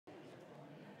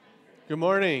Good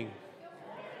morning.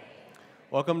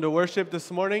 Welcome to worship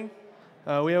this morning.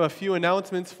 We have a few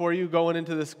announcements for you going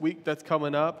into this week that's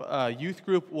coming up. Youth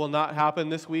group will not happen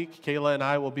this week. Kayla and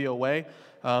I will be away,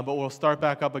 but we'll start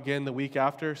back up again the week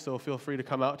after, so feel free to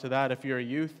come out to that if you're a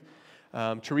youth.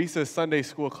 Teresa's Sunday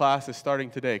school class is starting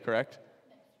today, correct?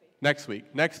 Next week.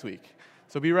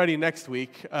 So be ready next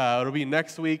week. It'll be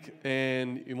next week,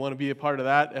 and you want to be a part of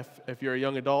that. If you're a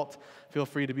young adult, feel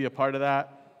free to be a part of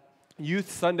that.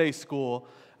 Youth Sunday School,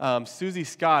 Susie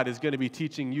Scott is going to be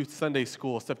teaching Youth Sunday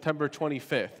School September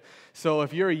 25th. So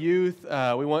if you're a youth,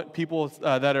 we want people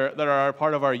that are a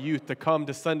part of our youth to come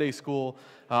to Sunday School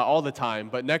all the time.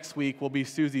 But next week will be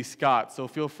Susie Scott, so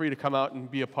feel free to come out and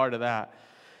be a part of that.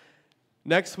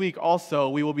 Next week also,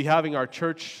 we will be having our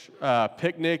church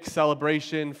picnic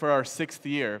celebration for our 6th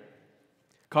year.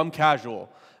 Come casual.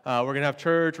 We're going to have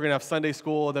church, we're going to have Sunday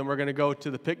school, then we're going to go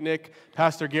to the picnic.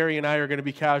 Pastor Gary and I are going to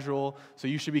be casual, so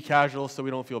you should be casual so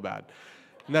we don't feel bad.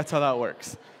 And that's how that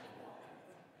works.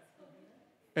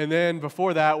 And then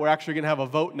before that, we're actually going to have a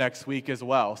vote next week as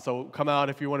well. So come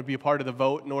out if you want to be a part of the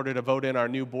vote in order to vote in our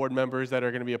new board members that are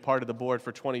going to be a part of the board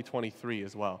for 2023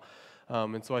 as well.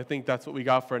 And so I think that's what we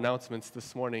got for announcements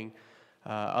this morning.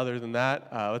 Other than that,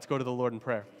 let's go to the Lord in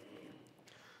prayer.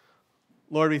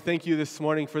 Lord, we thank you this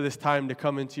morning for this time to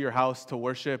come into your house to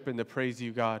worship and to praise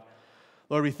you, God.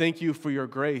 Lord, we thank you for your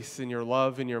grace and your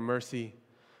love and your mercy.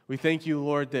 We thank you,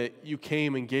 Lord, that you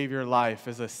came and gave your life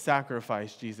as a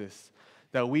sacrifice, Jesus,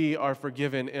 that we are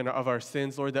forgiven of our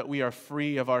sins, Lord, that we are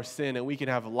free of our sin and we can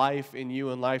have life in you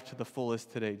and life to the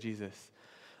fullest today, Jesus.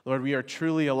 Lord, we are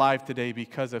truly alive today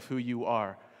because of who you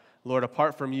are. Lord,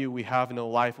 apart from you, we have no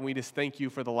life, and we just thank you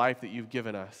for the life that you've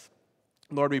given us.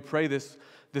 Lord, we pray this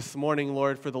morning,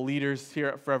 Lord, for the leaders here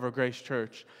at Forever Grace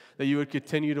Church, that you would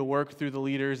continue to work through the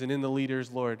leaders and in the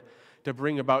leaders, Lord, to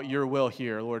bring about your will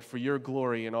here, Lord, for your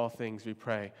glory in all things, we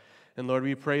pray. And Lord,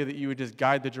 we pray that you would just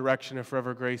guide the direction of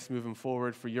Forever Grace moving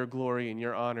forward for your glory and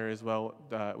your honor as well.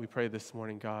 We pray this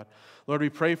morning, God. Lord, we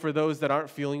pray for those that aren't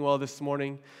feeling well this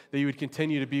morning, that you would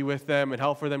continue to be with them and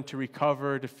help for them to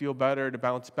recover, to feel better, to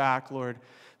bounce back, Lord,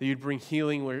 that you'd bring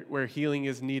healing where healing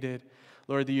is needed.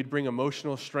 Lord, that you'd bring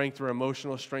emotional strength where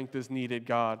emotional strength is needed,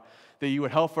 God. That you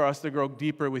would help for us to grow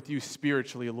deeper with you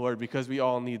spiritually, Lord, because we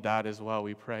all need that as well,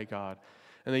 we pray, God.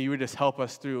 And that you would just help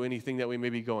us through anything that we may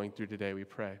be going through today, we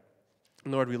pray.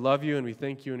 And Lord, we love you and we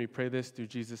thank you and we pray this through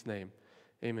Jesus' name.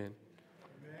 Amen.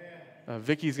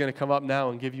 Vicky's going to come up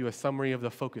now and give you a summary of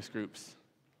the focus groups.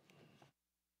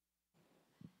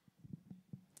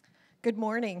 Good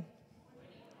morning.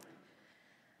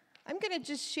 I'm going to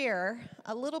just share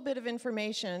a little bit of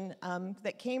information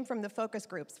that came from the focus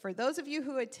groups. For those of you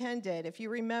who attended, if you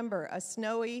remember, a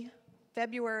snowy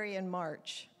February and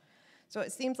March. So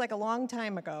it seems like a long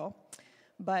time ago,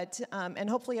 but and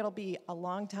hopefully it'll be a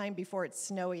long time before it's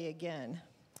snowy again.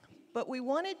 But we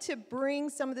wanted to bring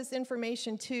some of this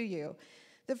information to you.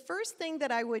 The first thing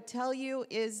that I would tell you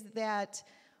is that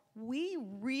we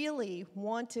really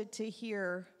wanted to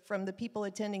hear from the people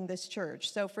attending this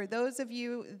church. So for those of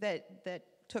you that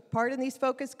took part in these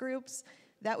focus groups,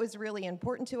 that was really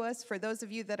important to us. For those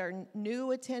of you that are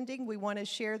new attending, we want to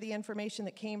share the information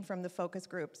that came from the focus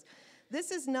groups.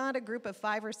 This is not a group of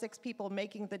 5 or 6 people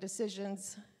making the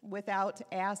decisions without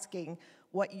asking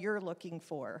what you're looking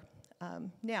for.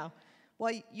 Now,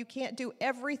 well, you can't do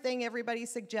everything everybody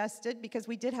suggested because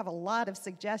we did have a lot of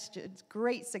suggestions,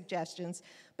 great suggestions,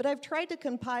 but I've tried to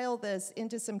compile this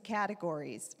into some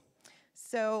categories.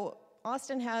 So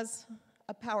Austin has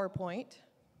a PowerPoint,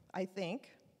 I think,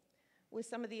 with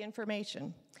some of the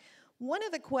information. One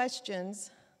of the questions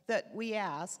that we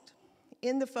asked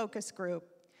in the focus group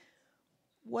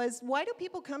was, why do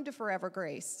people come to Forever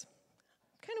Grace?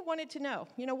 Kind of wanted to know,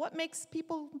 what makes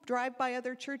people drive by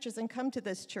other churches and come to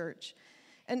this church?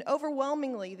 And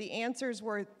overwhelmingly, the answers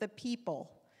were the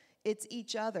people. It's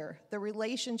each other, the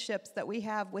relationships that we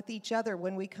have with each other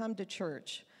when we come to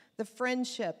church, the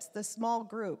friendships, the small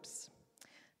groups,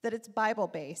 that it's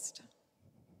Bible-based,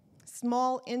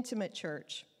 small, intimate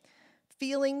church,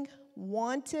 feeling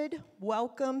wanted,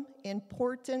 welcome,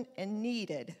 important, and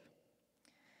needed,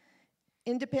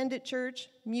 independent church,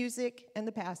 music, and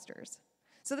the pastors.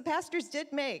 So the pastors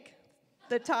did make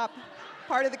the top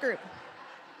part of the group.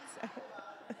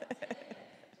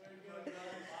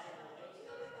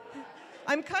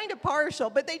 I'm kind of partial,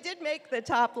 but they did make the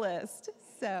top list,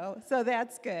 so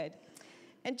that's good.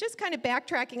 And just kind of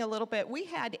backtracking a little bit, we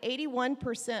had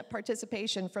 81%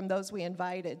 participation from those we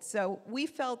invited, so we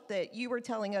felt that you were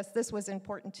telling us this was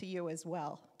important to you as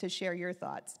well, to share your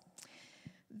thoughts.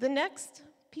 The next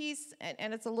piece,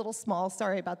 and it's a little small,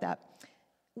 sorry about that,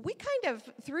 we kind of,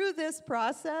 through this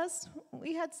process,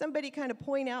 we had somebody kind of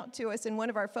point out to us in one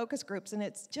of our focus groups, and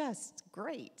it's just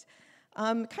great.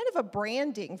 Kind of a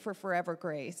branding for Forever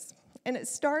Grace. And it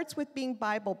starts with being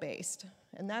Bible-based,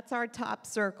 and that's our top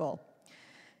circle.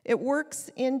 It works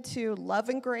into love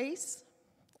and grace,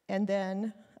 and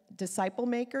then disciple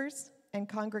makers and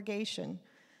congregation.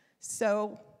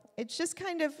 So it's just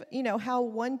kind of, how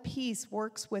one piece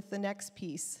works with the next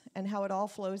piece and how it all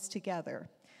flows together.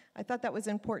 I thought that was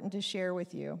important to share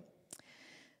with you.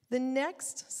 The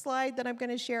next slide that I'm going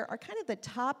to share are kind of the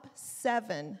top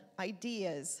 7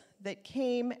 ideas that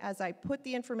came as I put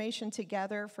the information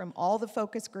together from all the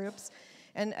focus groups.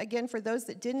 And again, for those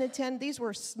that didn't attend, these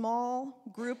were small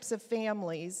groups of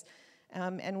families,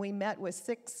 and we met with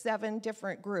 6, 7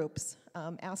 different groups,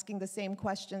 asking the same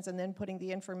questions and then putting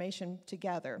the information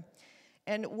together.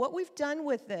 And what we've done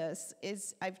with this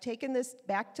is I've taken this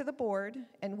back to the board,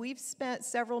 and we've spent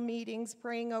several meetings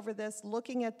praying over this,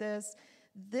 looking at this.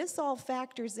 This all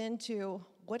factors into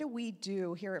what do we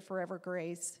do here at Forever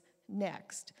Grace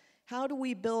next? How do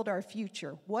we build our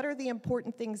future? What are the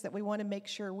important things that we want to make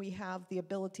sure we have the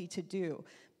ability to do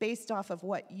based off of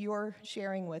what you're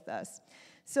sharing with us?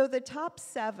 So the top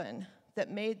 7 that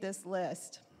made this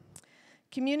list: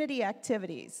 community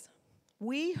activities.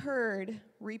 We heard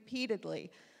repeatedly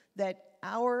that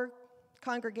our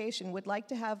congregation would like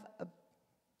to have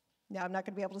now I'm not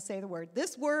going to be able to say the word.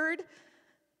 This word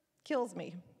kills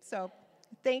me. So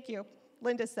thank you.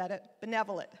 Linda said it.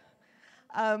 Benevolent.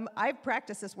 I've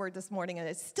practiced this word this morning, and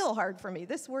it's still hard for me.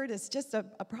 This word is just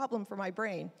a problem for my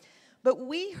brain. But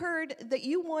we heard that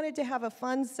you wanted to have a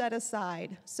fund set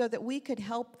aside so that we could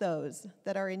help those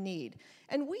that are in need.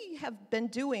 And we have been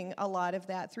doing a lot of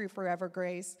that through Forever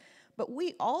Grace. But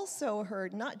we also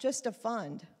heard not just a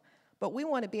fund, but we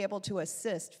want to be able to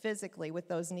assist physically with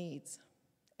those needs.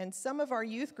 And some of our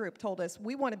youth group told us,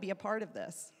 we want to be a part of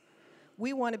this.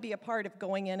 We want to be a part of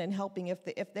going in and helping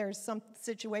if there's some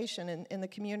situation in the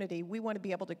community. We want to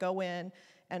be able to go in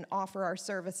and offer our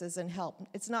services and help.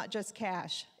 It's not just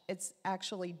cash, it's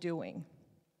actually doing.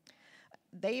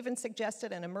 They even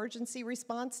suggested an emergency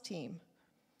response team.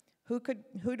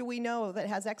 Who do we know that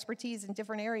has expertise in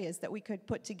different areas that we could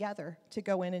put together to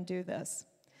go in and do this?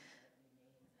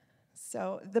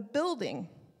 So the building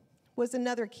was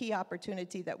another key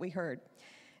opportunity that we heard.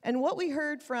 And what we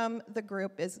heard from the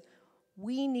group is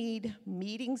we need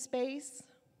meeting space.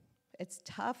 It's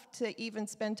tough to even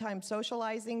spend time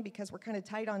socializing because we're kind of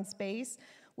tight on space.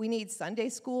 We need Sunday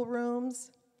school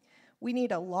rooms. We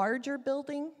need a larger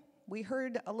building. We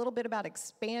heard a little bit about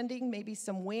expanding, maybe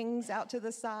some wings out to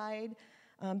the side.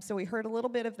 So we heard a little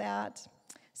bit of that.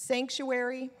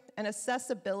 Sanctuary and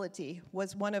accessibility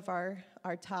was one of our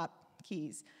top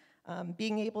keys.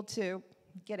 Being able to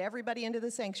get everybody into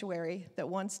the sanctuary that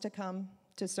wants to come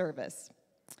to service.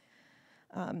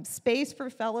 Space for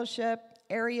fellowship,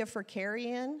 area for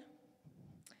carry-in,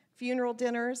 funeral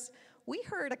dinners. We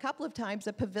heard a couple of times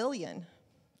a pavilion,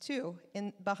 too,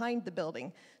 behind the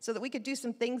building, so that we could do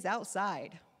some things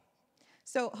outside.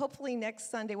 So hopefully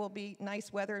next Sunday will be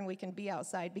nice weather and we can be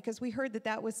outside, because we heard that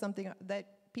that was something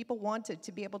that people wanted,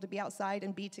 to be able to be outside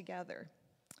and be together.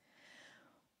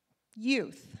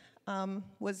 Youth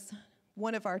was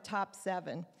one of our top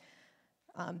 7.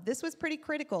 This was pretty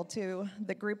critical to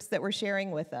the groups that were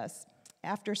sharing with us.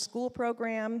 After school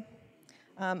program,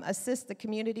 assist the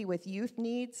community with youth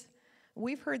needs.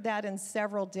 We've heard that in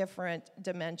several different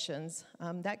dimensions.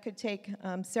 That could take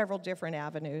several different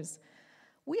avenues.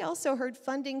 We also heard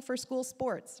funding for school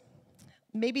sports.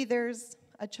 Maybe there's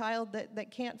a child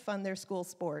that can't fund their school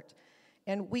sport,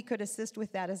 and we could assist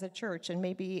with that as a church and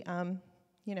maybe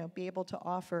be able to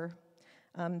offer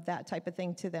that type of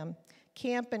thing to them.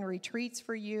 Camp and retreats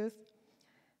for youth.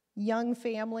 Young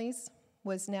families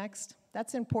was next.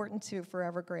 That's important too,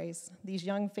 Forever Grace. These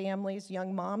young families,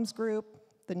 young moms group,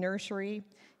 the nursery,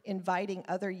 inviting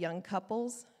other young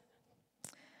couples.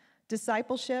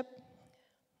 Discipleship.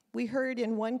 We heard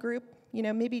in one group,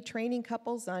 maybe training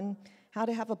couples on how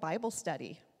to have a Bible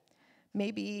study.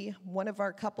 Maybe one of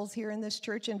our couples here in this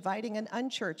church inviting an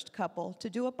unchurched couple to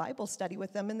do a Bible study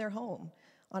with them in their home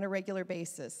on a regular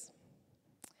basis.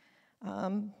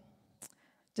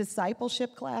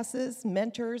 Discipleship classes,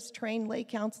 mentors, trained lay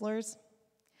counselors,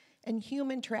 and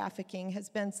human trafficking has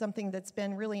been something that's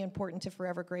been really important to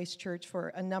Forever Grace Church for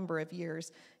a number of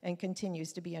years and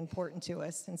continues to be important to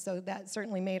us. And so that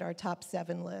certainly made our top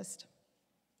 7 list.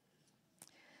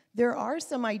 There are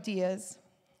some ideas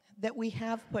that we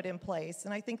have put in place,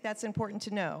 and I think that's important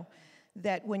to know,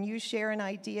 that when you share an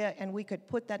idea and we could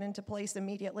put that into place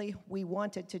immediately, we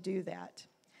wanted to do that.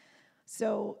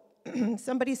 So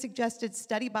somebody suggested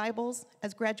study Bibles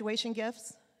as graduation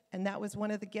gifts, and that was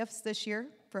one of the gifts this year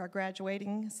for our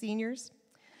graduating seniors.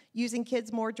 Using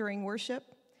kids more during worship.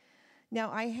 Now,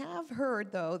 I have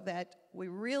heard, though, that we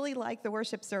really like the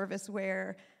worship service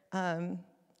where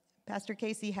Pastor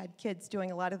Casey had kids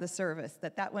doing a lot of the service,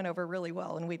 that went over really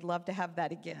well, and we'd love to have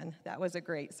that again. That was a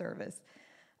great service.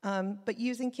 But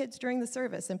using kids during the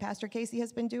service, and Pastor Casey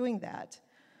has been doing that.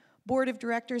 Board of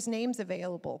Directors names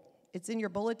available. It's in your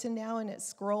bulletin now, and it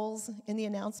scrolls in the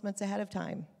announcements ahead of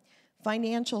time.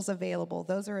 Financials available.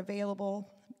 Those are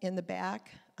available in the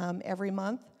back every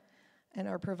month and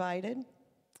are provided.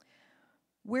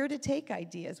 Where to take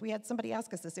ideas. We had somebody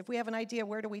ask us this. If we have an idea,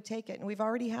 where do we take it? And we've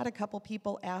already had a couple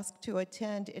people ask to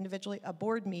attend individually a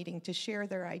board meeting to share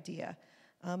their idea.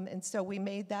 And so we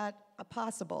made that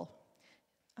possible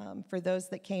for those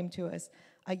that came to us.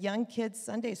 A young kids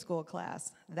Sunday school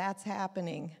class, that's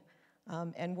happening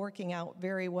and working out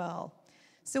very well.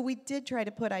 So we did try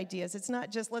to put ideas. It's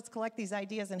not just let's collect these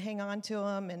ideas and hang on to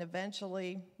them and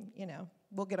eventually,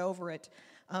 we'll get over it.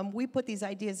 We put these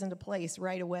ideas into place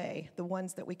right away, the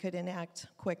ones that we could enact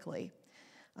quickly.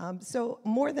 So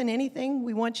more than anything,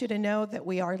 we want you to know that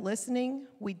we are listening.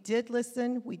 We did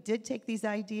listen. We did take these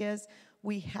ideas.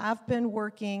 We have been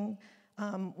working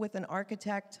with an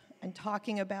architect and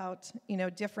talking about,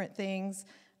 different things,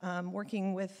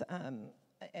 working with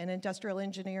an industrial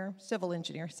engineer, civil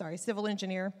engineer,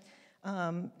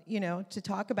 to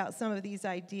talk about some of these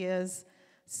ideas.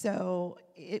 So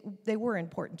they were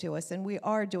important to us, and we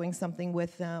are doing something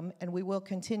with them, and we will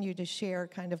continue to share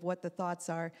kind of what the thoughts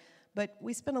are. But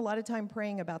we spent a lot of time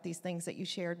praying about these things that you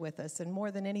shared with us, and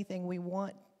more than anything, we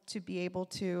want to be able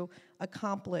to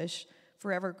accomplish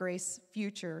Forever Grace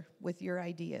future with your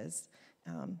ideas.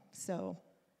 So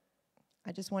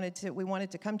we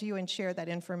wanted to come to you and share that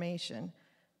information.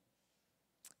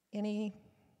 Any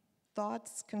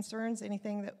thoughts, concerns,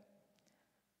 anything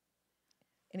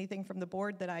from the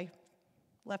board that I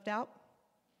left out?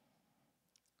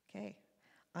 Okay.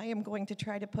 I am going to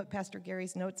try to put Pastor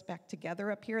Gary's notes back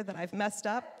together up here that I've messed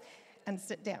up and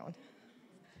sit down.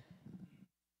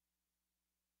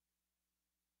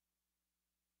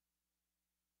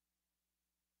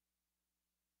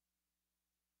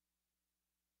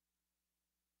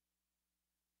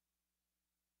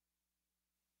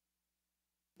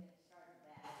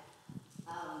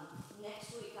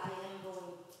 Next week I am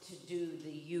going to do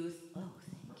the youth. Oh,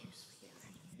 thank you, sweetheart.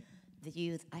 The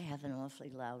youth. I have an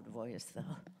awfully loud voice,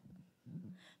 though.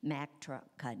 Mack truck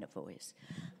kind of voice.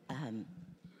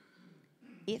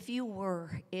 If you were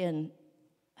in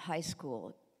high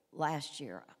school last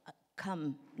year,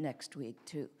 come next week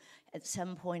too. At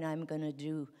some point, I'm going to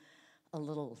do a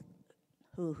little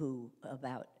hoo-hoo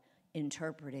about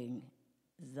interpreting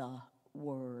the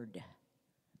word,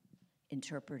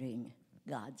 interpreting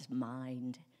God's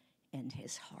mind and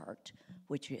his heart,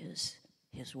 which is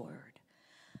his word.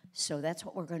 So that's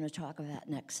what we're going to talk about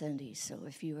next Sunday. So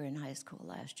if you were in high school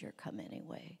last year, come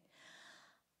anyway.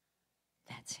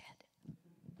 That's it.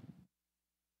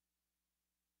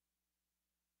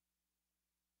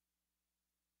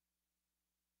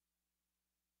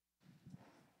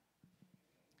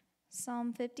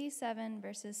 Psalm 57,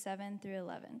 verses 7 through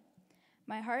 11.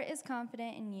 My heart is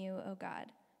confident in you, O God.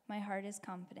 My heart is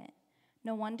confident.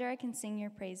 No wonder I can sing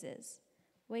your praises.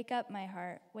 Wake up, my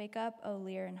heart. Wake up, O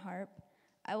lyre and harp.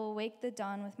 I will wake the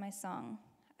dawn with my song.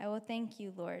 I will thank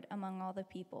you, Lord, among all the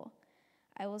people.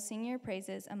 I will sing your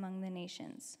praises among the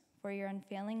nations, for your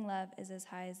unfailing love is as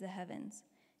high as the heavens.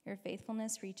 Your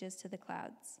faithfulness reaches to the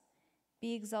clouds.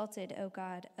 Be exalted, O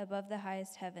God, above the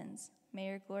highest heavens. May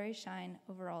your glory shine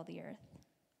over all the earth.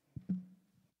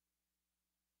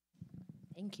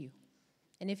 Thank you.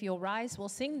 And if you'll rise, we'll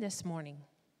sing this morning.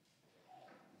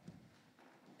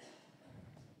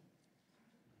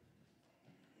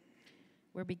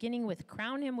 We're beginning with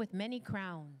Crown Him with Many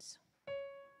Crowns.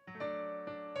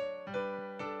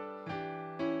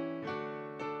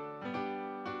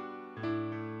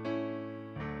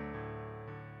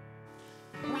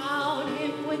 Crown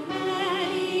him with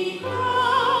many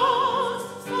crowns,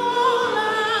 the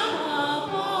Lamb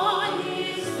upon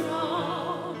his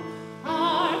throne.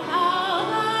 Hark how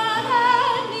the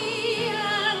heavenly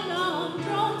anthem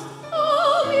drones,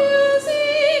 oh,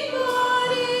 music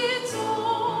but its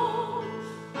own.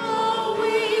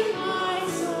 Awake my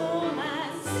soul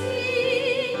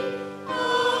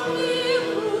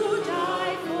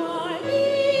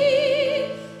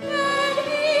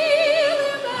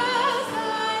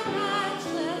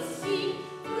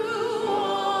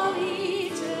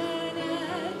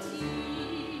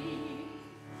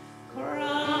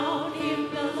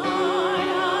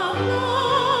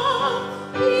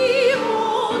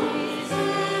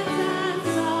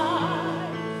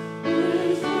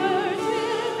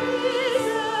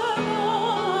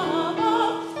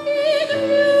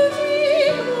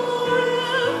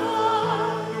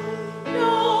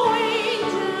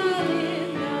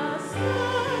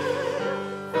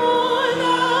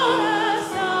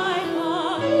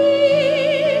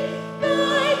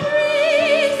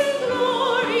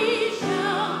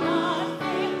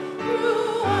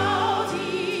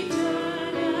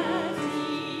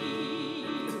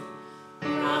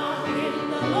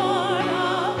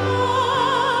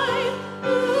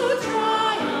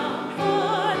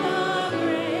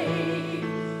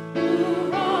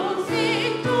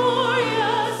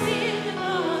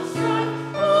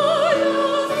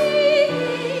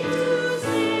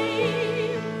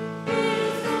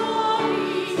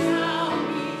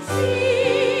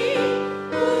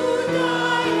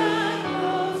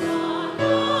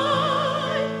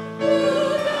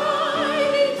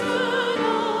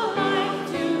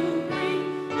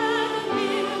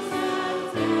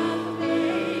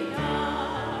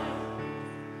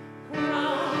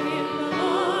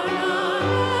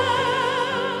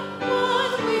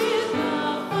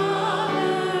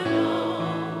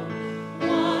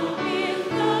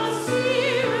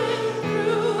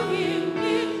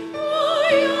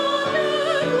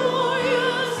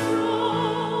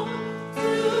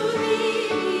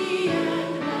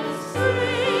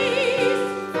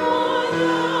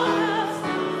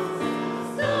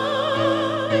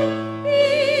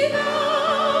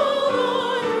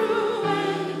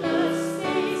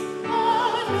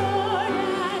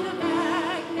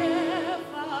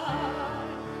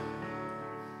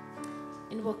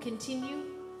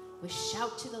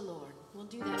to the Lord. We'll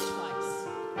do that twice.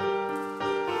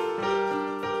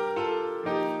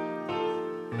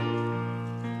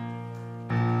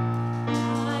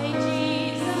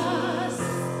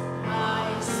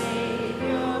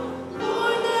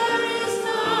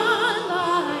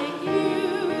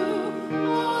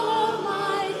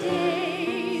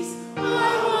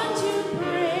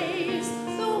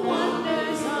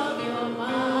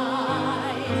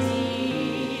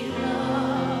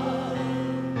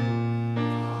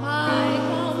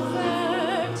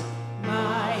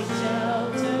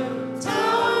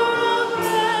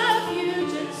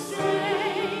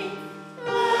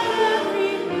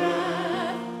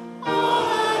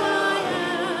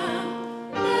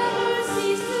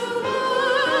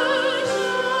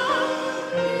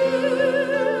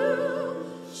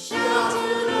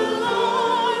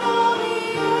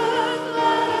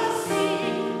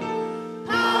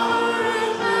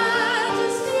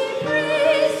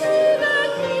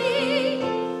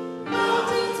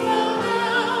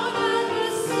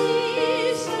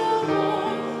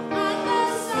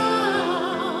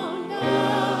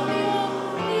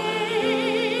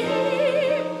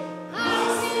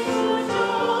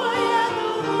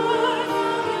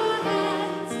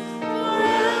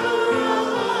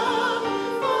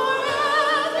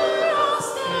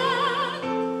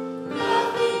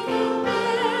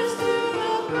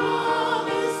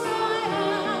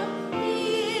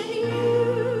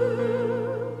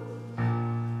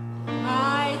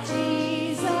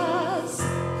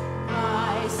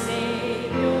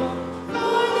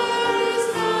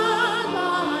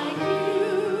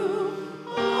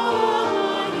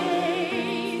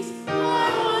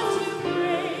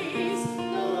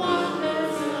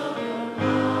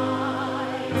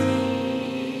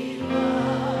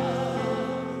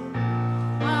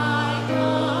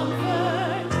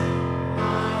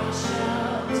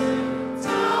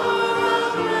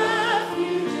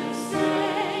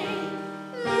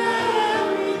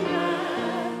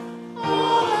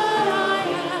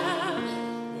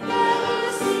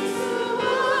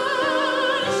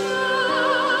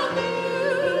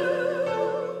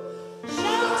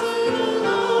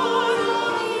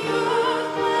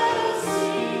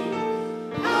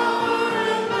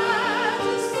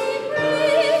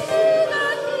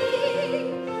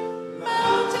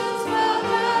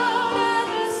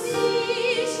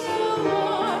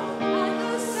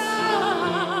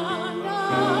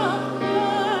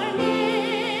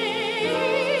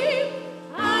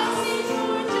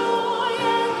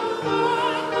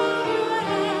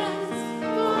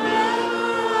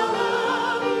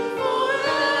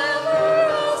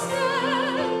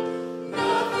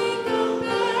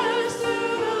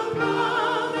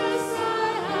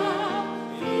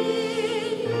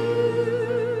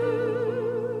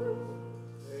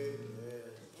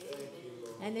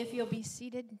 And if you'll be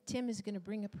seated, Tim is going to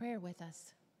bring a prayer with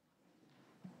us.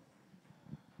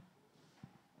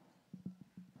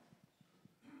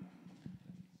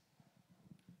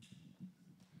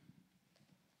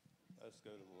 Let's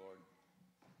go to the Lord.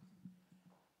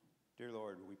 Dear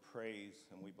Lord, we praise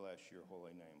and we bless your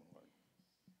holy name, Lord.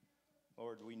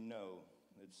 Lord, we know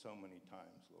that so many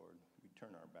times, Lord, we turn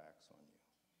our backs on you.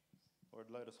 Lord,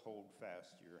 let us hold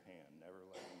fast to your hand, never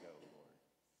letting go, Lord.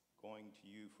 Going to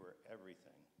you for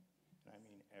everything, and I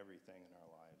mean everything in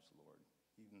our lives, Lord.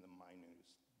 Even the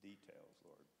minutest details,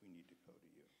 Lord, we need to go to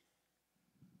you.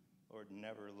 Lord,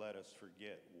 never let us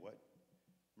forget what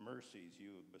mercies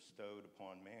you have bestowed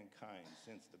upon mankind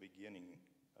since the beginning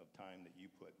of time that you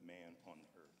put man on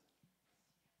the earth.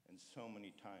 And so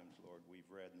many times, Lord, we've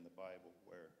read in the Bible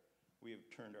where we have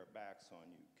turned our backs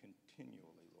on you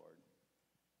continually, Lord.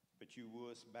 But you woo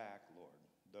us back, Lord,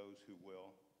 those who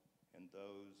will, and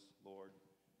those, Lord,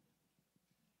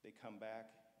 they come back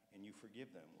and you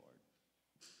forgive them, Lord.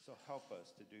 So help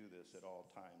us to do this at all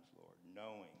times, Lord,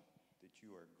 knowing that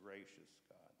you are gracious,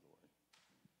 God, Lord.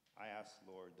 I ask,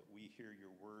 Lord, that we hear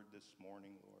your word this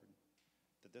morning, Lord,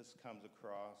 that this comes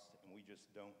across and we just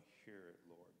don't hear it,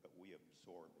 Lord, but we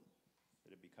absorb it,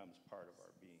 that it becomes part of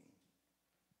our being,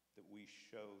 that we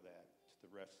show that to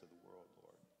the rest of the world,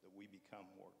 Lord, that we become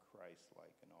more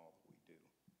Christ-like in all that we do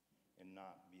and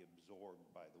not be absorbed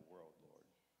by the world, Lord,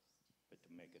 but to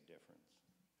make a difference.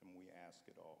 And we ask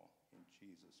it all in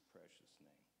Jesus' precious name.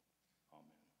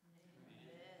 Amen.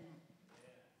 Amen.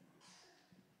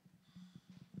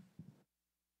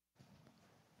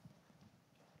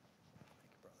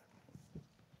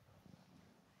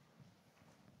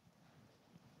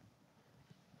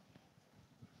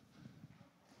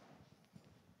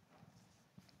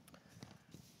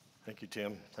 Thank you,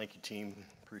 Tim. Thank you, team.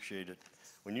 Appreciate it.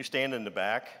 When you stand in the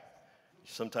back,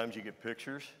 sometimes you get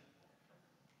pictures.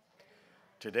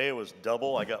 Today it was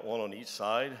double. I got one on each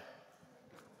side.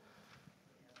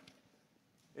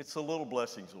 It's the little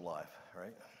blessings of life,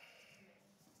 right?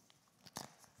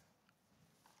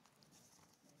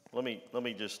 Let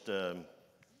me just,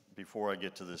 before I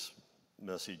get to this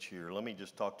message here, let me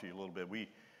just talk to you a little bit.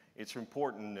 It's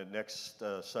important that next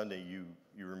Sunday you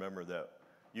remember that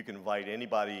you can invite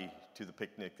anybody to the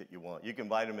picnic that you want. You can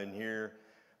invite them in here,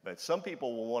 but some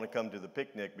people will want to come to the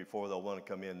picnic before they'll want to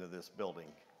come into this building.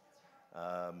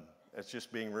 It's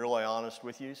just being really honest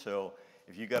with you. So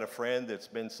if you got a friend that's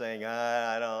been saying,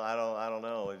 I don't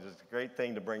know, it's a great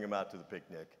thing to bring them out to the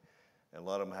picnic and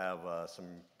let them have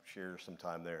share some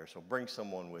time there. So bring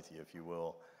someone with you, if you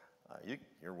will.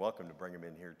 You're welcome to bring them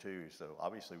in here too. So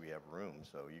obviously we have room,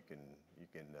 so you can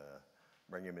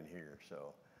bring them in here.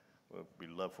 So we'd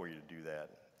love for you to do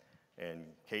that. And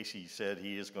Casey said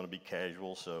he is going to be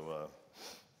casual, so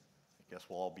I guess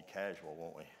we'll all be casual,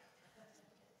 won't we?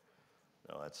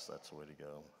 No, that's the way to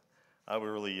go. I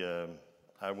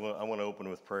want to open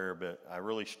with prayer, but I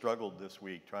really struggled this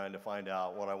week trying to find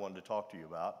out what I wanted to talk to you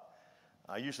about.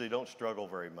 I usually don't struggle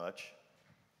very much.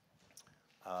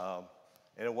 And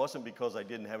it wasn't because I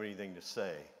didn't have anything to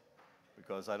say,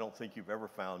 because I don't think you've ever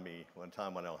found me one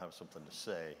time when I don't have something to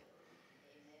say.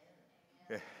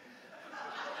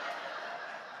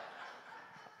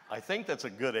 I think that's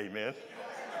a good amen.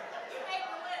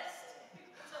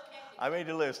 I made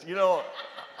a list. You know,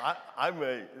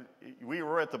 we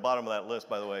were at the bottom of that list,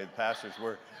 by the way, the pastors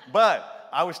were. But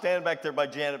I was standing back there by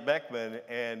Janet Beckman,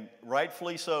 and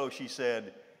rightfully so, she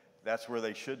said, that's where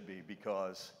they should be,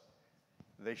 because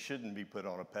they shouldn't be put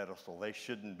on a pedestal. They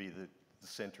shouldn't be the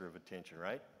center of attention,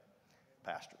 right?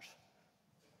 Pastors.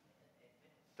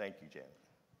 Thank you, Janet.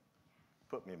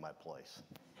 Put me in my place.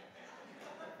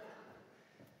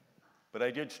 But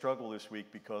I did struggle this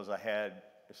week because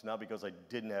it's not because I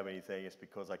didn't have anything, it's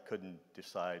because I couldn't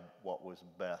decide what was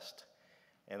best.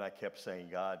 And I kept saying,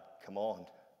 God, come on.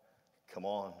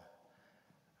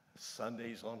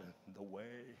 Sunday's on the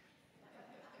way.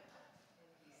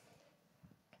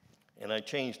 And I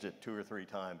changed it 2 or 3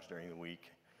 times during the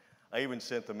week. I even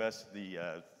sent the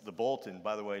bulletin.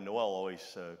 By the way, Noelle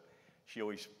she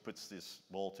always puts this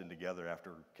bulletin together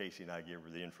after Casey and I give her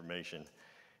the information.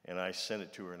 And I sent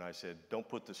it to her and I said, don't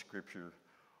put the scripture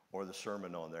or the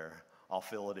sermon on there. I'll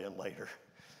fill it in later.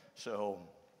 So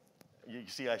you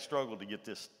see, I struggled to get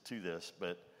this,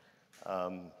 but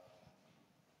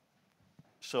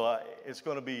it's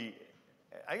going to be,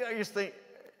 I just think,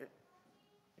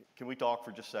 can we talk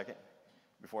for just a second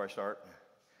before I start?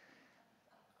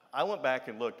 I went back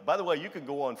and looked. By the way, you can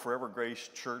go on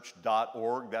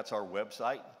forevergracechurch.org. That's our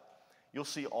website. You'll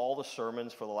see all the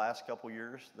sermons for the last couple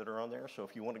years that are on there. So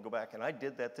if you want to go back, and I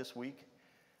did that this week.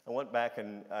 I went back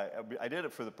and I did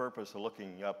it for the purpose of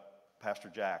looking up Pastor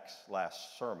Jack's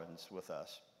last sermons with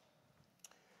us.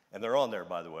 And they're on there,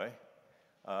 by the way.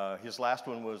 His last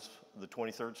one was the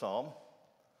 23rd Psalm,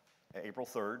 April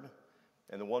 3rd.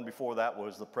 And the one before that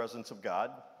was the presence of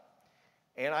God.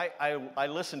 And I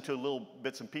listened to little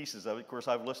bits and pieces of it. Of course,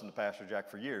 I've listened to Pastor Jack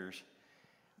for years.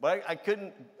 But I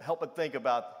couldn't help but think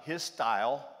about his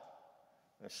style.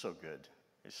 It's so good.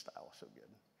 His style is so good.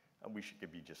 I wish it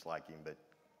could be just like him, but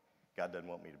God doesn't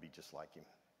want me to be just like him.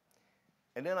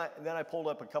 And then I pulled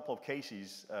up a couple of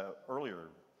Casey's earlier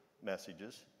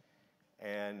messages.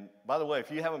 And by the way,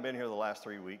 if you haven't been here the last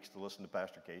 3 weeks to listen to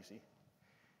Pastor Casey,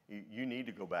 you need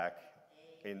to go back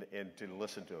and to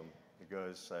listen to him,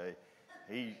 because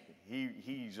he's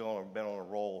been on a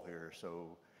roll here.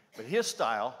 So, but his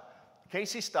style,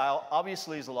 Casey's style,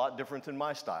 obviously is a lot different than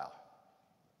my style.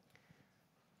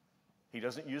 He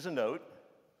doesn't use a note.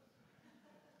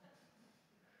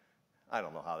 I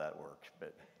don't know how that works,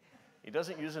 but he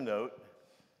doesn't use a note.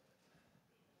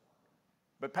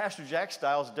 But Pastor Jack's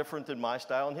style is different than my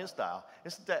style and his style.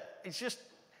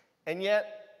 And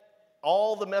yet,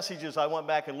 all the messages I went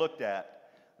back and looked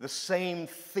at, the same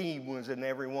theme was in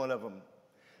every one of them.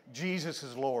 Jesus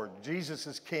is Lord. Jesus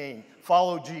is King.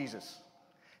 Follow Jesus.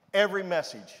 Every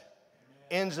message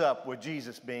ends up with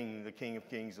Jesus being the King of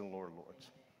Kings and Lord of Lords.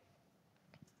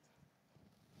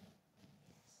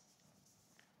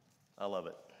 I love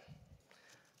it.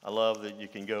 I love that you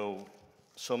can go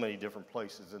so many different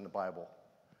places in the Bible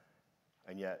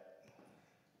and yet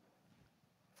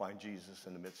find Jesus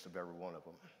in the midst of every one of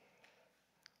them.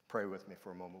 Pray with me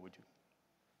for a moment, would you?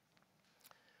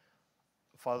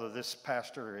 Father, this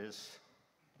pastor is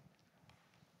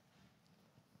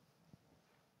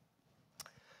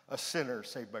a sinner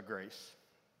saved by grace.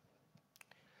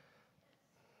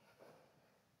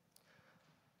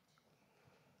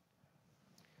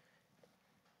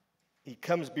 He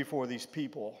comes before these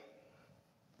people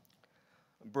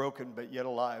broken but yet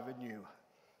alive in you.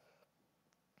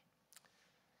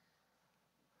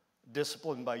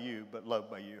 Disciplined by you but loved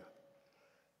by you.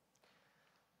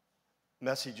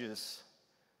 Messages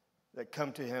that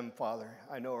come to him, Father,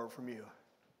 I know are from you.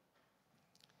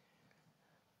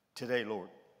 Today, Lord,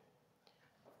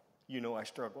 you know I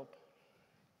struggled.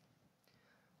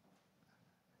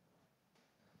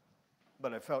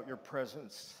 But I felt your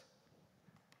presence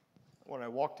when I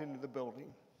walked into the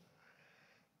building.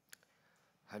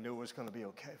 I knew it was going to be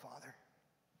okay, Father,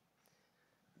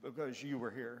 because you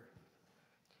were here.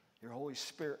 Your Holy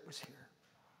Spirit was here,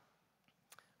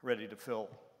 ready to fill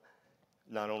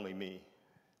not only me,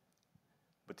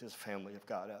 but this family of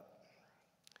God up.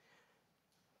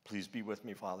 Please be with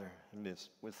me, Father, and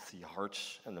with the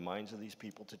hearts and the minds of these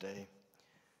people today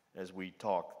as we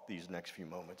talk these next few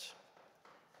moments.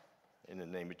 In the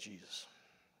name of Jesus,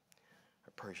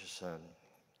 our precious Son,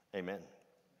 amen.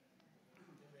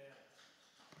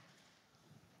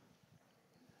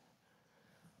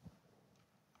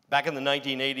 Back in the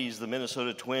 1980s, the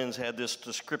Minnesota Twins had this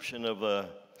description of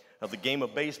the game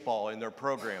of baseball in their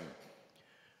program,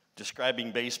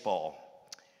 describing baseball.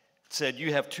 It said,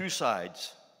 you have two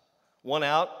sides, one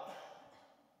out,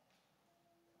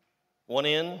 one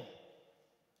in.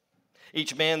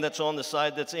 Each man that's on the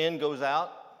side that's in goes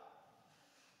out.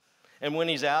 And when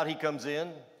he's out, he comes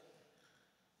in.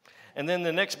 And then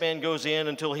the next man goes in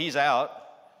until he's out.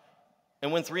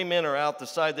 And when three men are out, the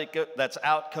side that's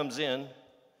out comes in.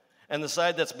 And the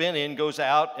side that's been in goes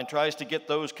out and tries to get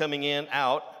those coming in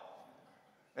out.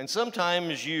 And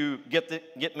sometimes you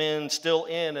get men still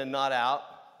in and not out.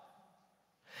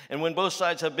 And when both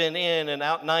sides have been in and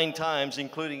out 9 times,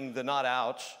 including the not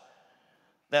outs,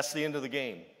 that's the end of the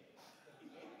game.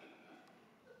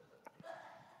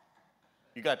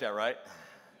 You got that right?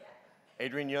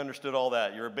 Adrian, you understood all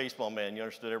that. You're a baseball man. You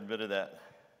understood every bit of that.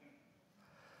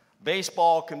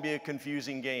 Baseball can be a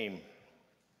confusing game.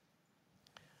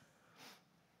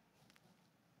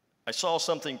 I saw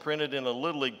something printed in a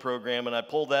Little League program, and I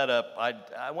pulled that up.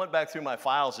 I went back through my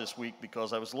files this week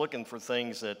because I was looking for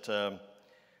things that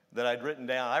I'd written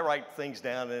down. I write things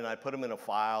down, and then I put them in a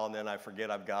file, and then I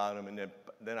forget I've got them, and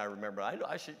then I remember,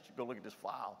 I should go look at this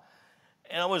file.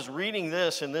 And I was reading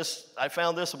this, and I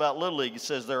found this about Little League. It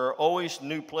says there are always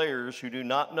new players who do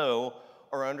not know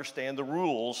or understand the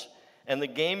rules, and the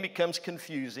game becomes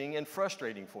confusing and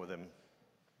frustrating for them.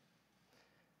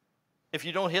 If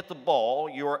you don't hit the ball,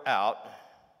 you're out,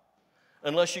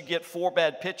 unless you get 4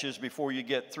 bad pitches before you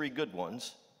get 3 good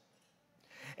ones.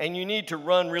 And you need to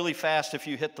run really fast if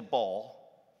you hit the ball,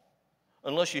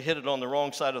 unless you hit it on the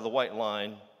wrong side of the white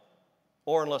line,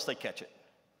 or unless they catch it.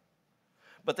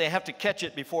 But they have to catch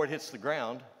it before it hits the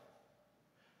ground.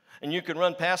 And you can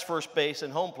run past first base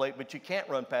and home plate, but you can't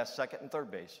run past second and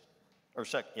third base. Or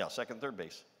second and third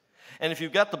base. And if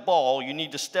you've got the ball, you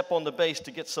need to step on the base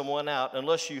to get someone out,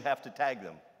 unless you have to tag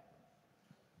them.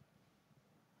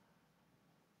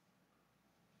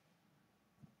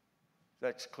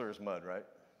 That's clear as mud, right?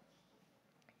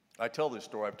 I've told this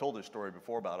story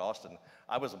before about Austin.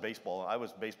 I was a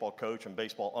baseball coach and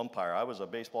baseball umpire. I was a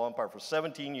baseball umpire for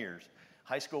 17 years.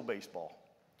 High school baseball.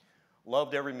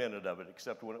 Loved every minute of it,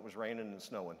 except when it was raining and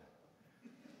snowing.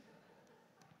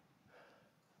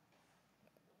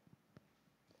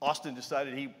 Austin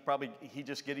decided he'd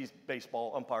just get his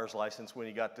baseball umpire's license when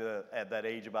he got to at that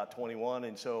age, about 21,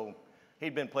 and so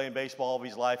he'd been playing baseball all of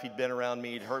his life. He'd been around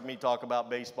me. He'd heard me talk about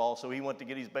baseball, so he went to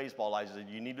get his baseball license. He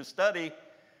said, "You need to study.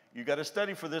 You got to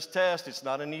study for this test. It's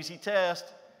not an easy test."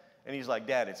 And he's like,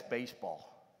 "Dad, it's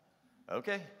baseball."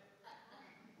 Okay.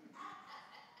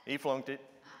 He flunked it.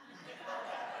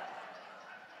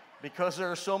 Because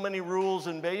there are so many rules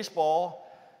in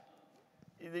baseball,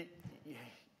 it's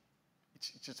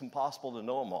just impossible to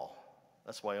know them all.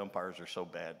 That's why umpires are so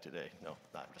bad today. No,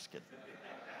 I'm just kidding.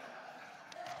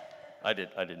 I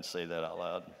didn't say that out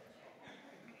loud.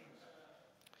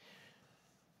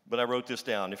 But I wrote this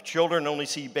down. If children only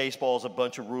see baseball as a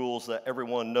bunch of rules that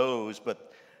everyone knows,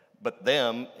 but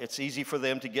them, it's easy for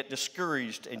them to get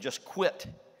discouraged and just quit.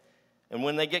 And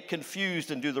when they get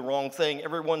confused and do the wrong thing,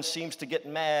 everyone seems to get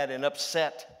mad and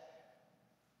upset.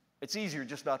 It's easier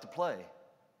just not to play.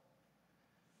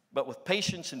 But with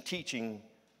patience and teaching,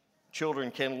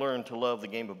 children can learn to love the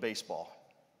game of baseball.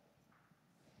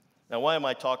 Now, why am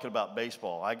I talking about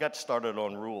baseball? I got started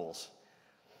on rules.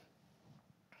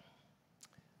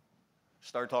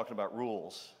 Started talking about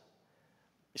rules.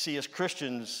 You see, as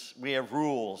Christians, we have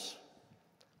rules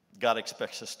God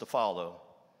expects us to follow.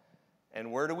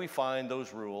 And where do we find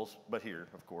those rules? But here,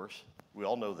 of course. We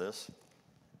all know this.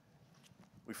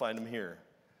 We find them here,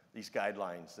 these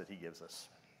guidelines that he gives us.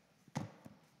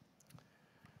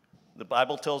 The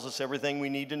Bible tells us everything we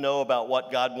need to know about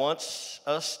what God wants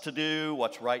us to do,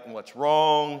 what's right and what's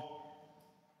wrong.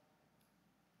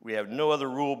 We have no other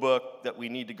rule book that we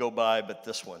need to go by but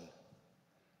this one.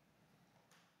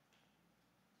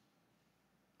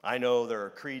 I know there are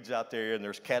creeds out there, and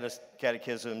there's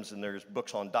catechisms, and there's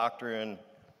books on doctrine,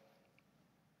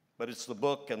 but it's the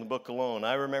book and the book alone.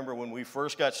 I remember when we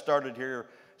first got started here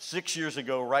 6 years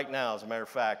ago, right now, as a matter of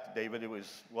fact, David, it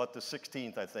was, the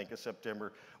 16th, I think, of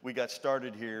September. We got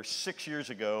started here 6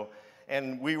 years ago,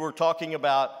 and we were talking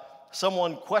about,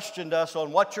 someone questioned us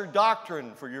on what's your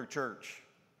doctrine for your church?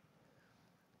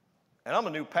 And I'm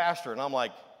a new pastor, and I'm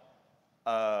like,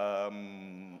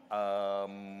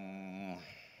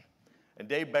 and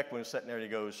Dave Beckman was sitting there,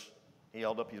 and he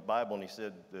held up his Bible, and he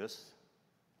said, this.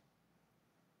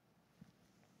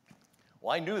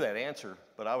 Well, I knew that answer,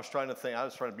 but I was trying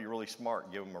to be really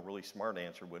smart, give him a really smart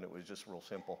answer when it was just real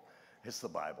simple. It's the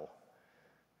Bible.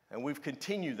 And we've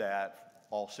continued that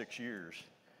all 6 years.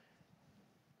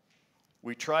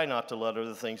 We try not to let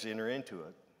other things enter into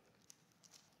it.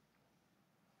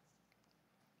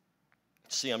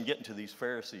 See, I'm getting to these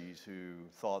Pharisees who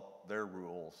thought their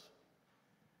rules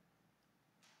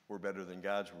were better than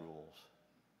God's rules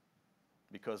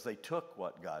because they took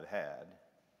what God had,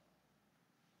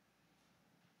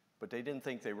 but they didn't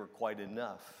think they were quite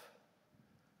enough.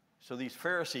 So these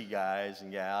Pharisee guys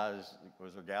and gals,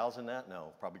 was there gals in that?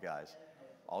 No, probably guys.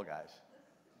 All guys.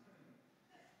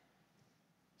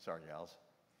 Sorry, gals.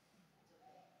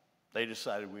 They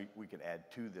decided we could add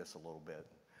to this a little bit.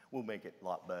 We'll make it a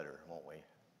lot better, won't we?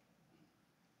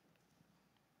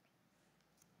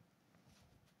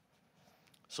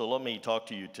 So let me talk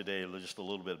to you today just a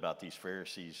little bit about these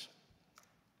Pharisees.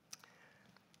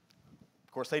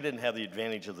 Of course, they didn't have the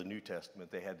advantage of the New Testament.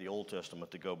 They had the Old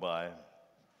Testament to go by.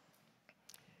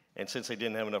 And since they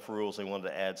didn't have enough rules, they wanted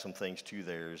to add some things to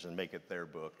theirs and make it their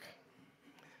book.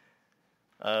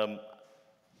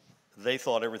 They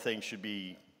thought everything should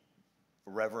be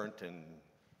reverent, and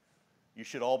you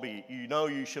should all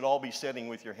be sitting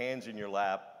with your hands in your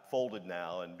lap, folded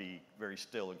now, and be very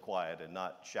still and quiet and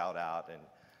not shout out and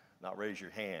not raise your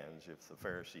hands. If the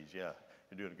Pharisees, yeah,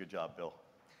 you're doing a good job, Bill.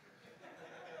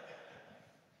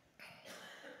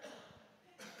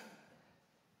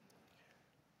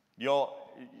 Y'all,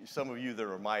 some of you that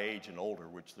are my age and older,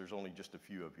 which there's only just a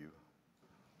few of you,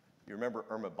 you remember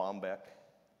Irma Bombeck?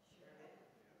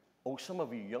 Oh, some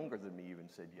of you younger than me even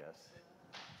said yes.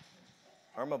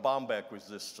 Irma Bombeck was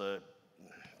this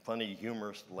funny,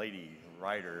 humorous lady,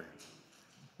 writer.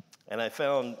 And I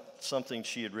found something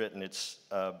she had written.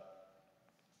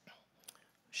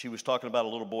 She was talking about a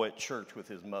little boy at church with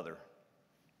his mother.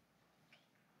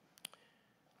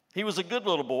 He was a good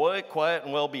little boy, quiet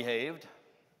and well-behaved.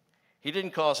 He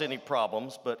didn't cause any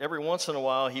problems, but every once in a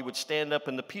while he would stand up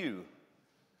in the pew,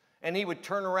 and he would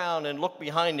turn around and look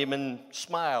behind him and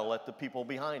smile at the people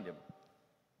behind him.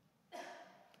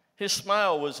 His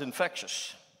smile was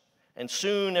infectious, and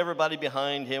soon everybody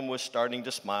behind him was starting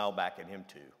to smile back at him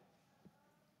too.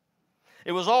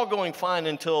 It was all going fine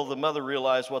until the mother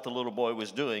realized what the little boy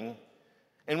was doing,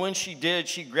 and when she did,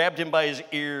 she grabbed him by his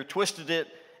ear, twisted it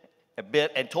a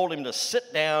bit, and told him to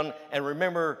sit down and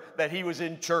remember that he was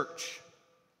in church.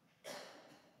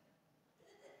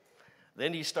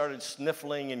 Then he started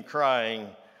sniffling and crying,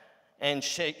 and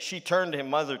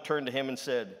mother turned to him and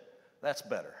said, "That's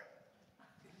better."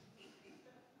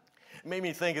 It made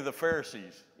me think of the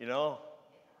Pharisees,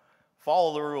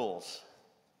 follow the rules.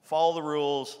 Follow the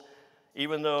rules,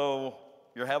 even though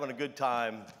you're having a good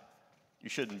time, you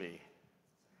shouldn't be.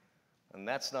 And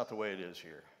that's not the way it is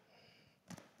here.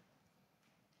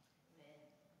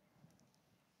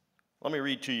 Let me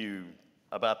read to you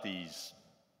about these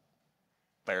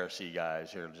Pharisee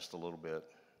guys here just a little bit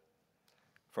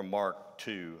from Mark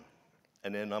 2,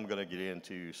 and then I'm going to get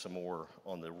into some more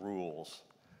on the rules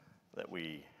that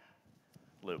we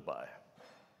live by.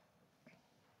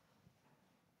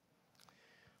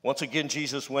 Once again,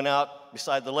 Jesus went out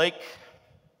beside the lake.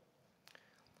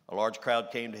 A large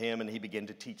crowd came to him, and he began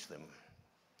to teach them.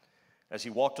 As he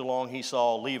walked along, he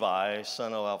saw Levi,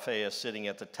 son of Alphaeus, sitting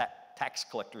at the tax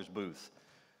collector's booth.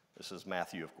 This is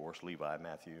Matthew, of course, Levi,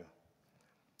 Matthew.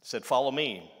 He said, "Follow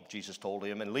me," Jesus told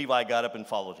him, and Levi got up and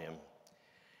followed him.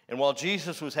 And while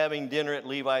Jesus was having dinner at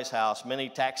Levi's house, many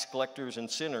tax collectors and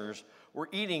sinners were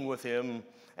eating with him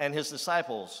and his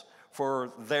disciples,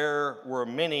 for there were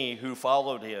many who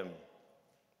followed him.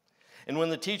 And when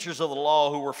the teachers of the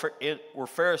law, who were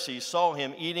Pharisees, saw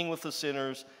him eating with the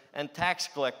sinners and tax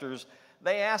collectors,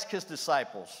 they asked his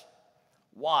disciples,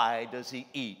 "Why does he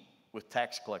eat with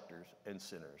tax collectors and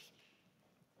sinners?"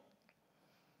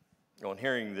 On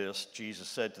hearing this, Jesus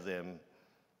said to them,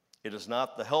 "It is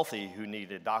not the healthy who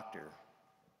need a doctor,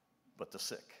 but the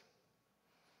sick.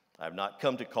 I have not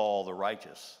come to call the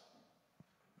righteous,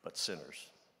 but sinners."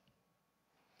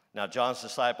 Now John's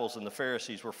disciples and the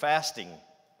Pharisees were fasting.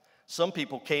 Some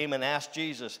people came and asked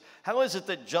Jesus, "How is it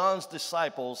that John's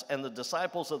disciples and the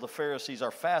disciples of the Pharisees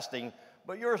are fasting,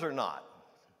 but yours are not?"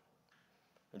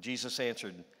 And Jesus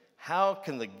answered, "How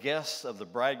can the guests of the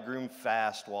bridegroom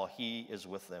fast while he is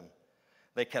with them?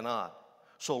 They cannot,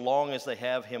 so long as they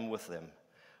have him with them.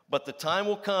 But the time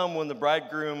will come when the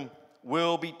bridegroom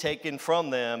will be taken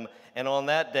from them, and on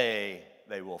that day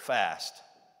they will fast."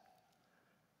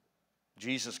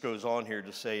 Jesus goes on here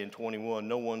to say in 21,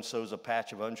 "No one sews a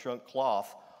patch of unshrunk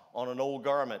cloth on an old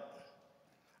garment.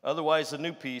 Otherwise, the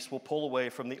new piece will pull away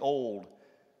from the old,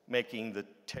 making the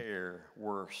tear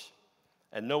worse.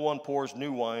 And no one pours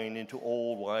new wine into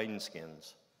old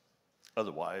wineskins.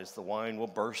 Otherwise, the wine will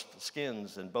burst the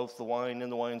skins, and both the wine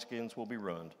and the wineskins will be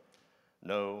ruined.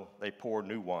 No, they pour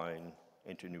new wine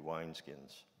into new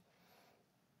wineskins."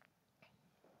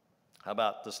 How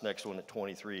about this next one at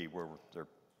 23, where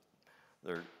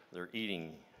they're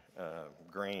eating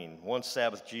grain? One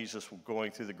Sabbath, Jesus was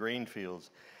going through the grain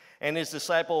fields, and his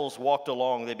disciples walked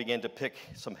along. They began to pick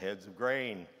some heads of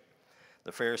grain.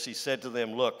 The Pharisees said to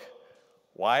them, "Look,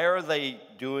 why are they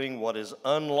doing what is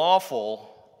unlawful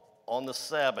on the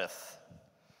Sabbath?"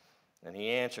 And he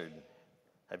answered,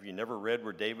 Have you never read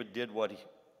what David did when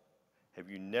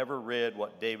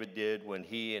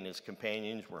he and his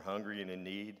companions were hungry and in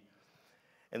need?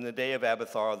 In the day of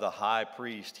Abiathar the high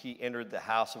priest, he entered the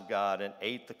house of God and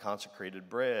ate the consecrated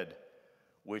bread,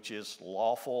 which is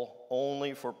lawful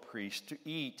only for priests to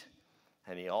eat.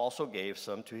 And he also gave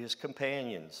some to his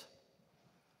companions.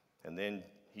 And then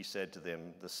he said to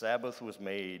them, "The Sabbath was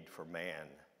made for man,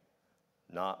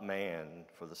 not man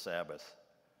for the Sabbath.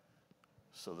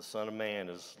 So the Son of Man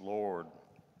is Lord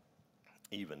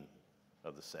even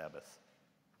of the Sabbath."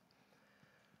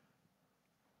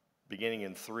 Beginning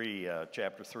in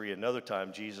chapter 3, another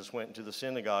time Jesus went into the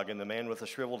synagogue, and the man with the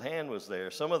shriveled hand was there.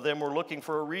 Some of them were looking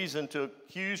for a reason to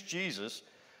accuse Jesus,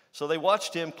 so they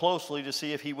watched him closely to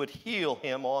see if he would heal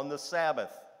him on the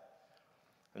Sabbath.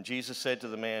 And Jesus said to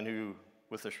the man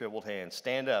with the shriveled hand,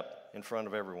 "Stand up in front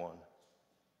of everyone."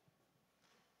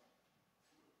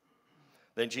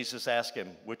 Then Jesus asked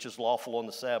him, "Which is lawful on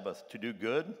the Sabbath, to do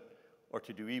good or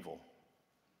to do evil,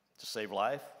 to save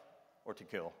life or to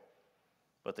kill?"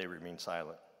 But they remained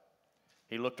silent.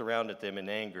 He looked around at them in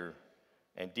anger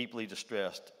and deeply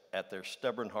distressed at their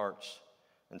stubborn hearts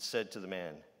and said to the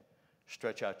man,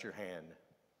 "Stretch out your hand."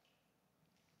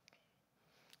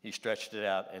 He stretched it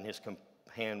out, and his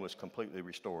hand was completely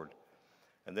restored.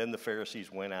 And then the Pharisees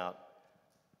went out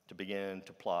to begin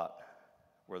to plot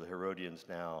where the Herodians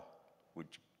now would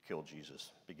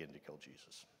begin to kill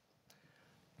Jesus.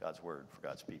 God's word for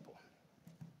God's people.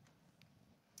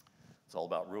 It's all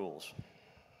about rules.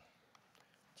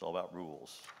 It's all about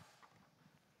rules.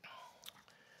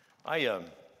 I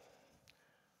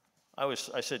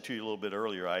said to you a little bit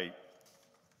earlier, I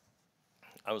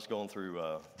was going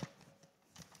through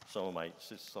some of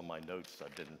my notes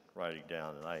I've been writing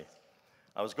down, and I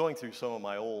was going through some of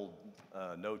my old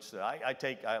notes that I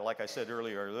take. Like I said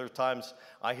earlier, there are times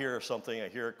I hear something, I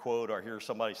hear a quote, or I hear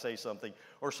somebody say something,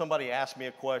 or somebody asks me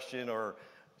a question or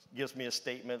gives me a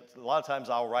statement. A lot of times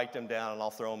I'll write them down and I'll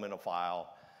throw them in a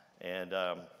file. And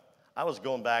I was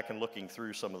going back and looking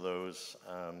through some of those.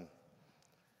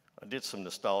 I did some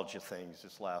nostalgia things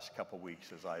this last couple of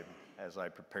weeks as I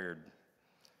prepared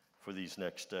for these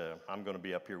next. I'm going to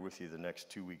be up here with you the next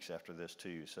 2 weeks after this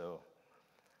too. So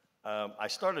I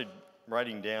started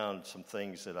writing down some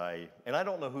things and I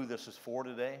don't know who this is for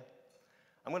today.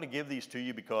 I'm going to give these to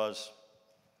you because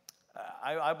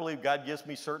I believe God gives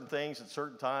me certain things at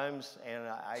certain times, and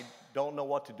I don't know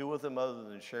what to do with them other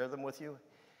than share them with you.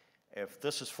 If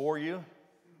this is for you,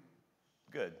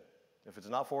 good. If it's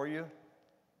not for you,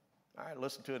 all right,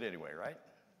 listen to it anyway, right?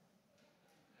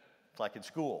 It's like in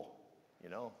school, you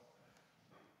know.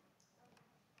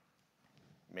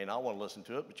 You may not want to listen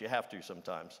to it, but you have to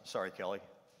sometimes. Sorry, Kelly.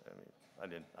 I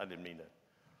didn't mean to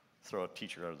throw a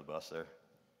teacher under the bus there.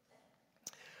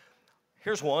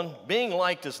 Here's one. Being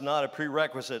liked is not a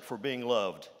prerequisite for being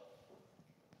loved.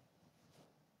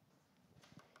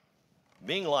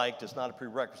 Being liked is not a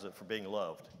prerequisite for being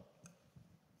loved.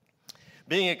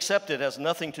 Being accepted has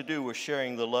nothing to do with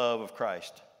sharing the love of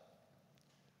Christ.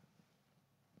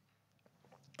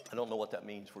 I don't know what that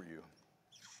means for you.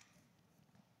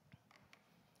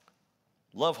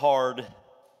 Love hard,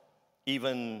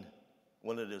 even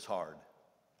when it is hard.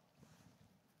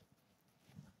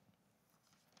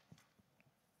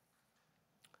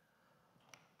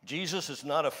 Jesus is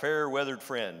not a fair-weathered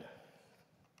friend.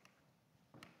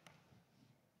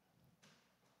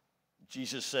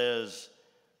 Jesus says,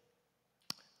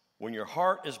 when your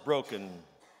heart is broken,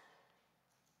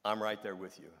 I'm right there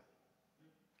with you.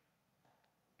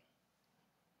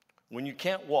 When you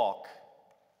can't walk,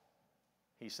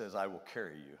 he says, I will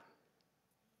carry you.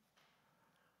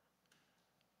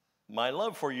 My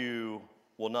love for you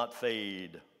will not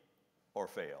fade or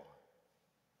fail.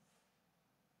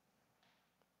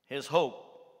 His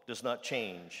hope does not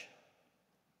change.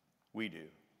 We do.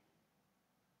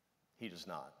 He does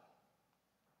not.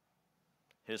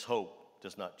 His hope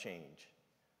does not change.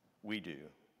 We do.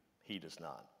 He does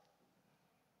not.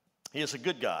 He is a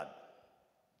good God.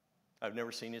 I've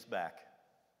never seen his back.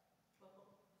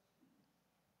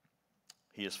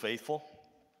 He is faithful.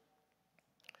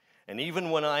 And even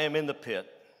when I am in the pit,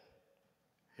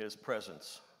 his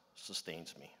presence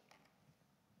sustains me.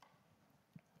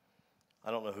 I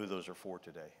don't know who those are for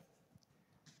today,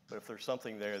 but if there's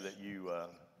something there that you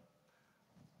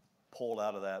pulled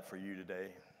out of that for you today,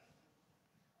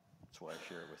 that's why I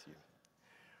share it with you.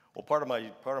 Well, part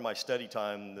of my study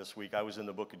time this week, I was in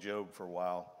the book of Job for a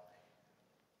while.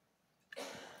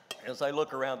 As I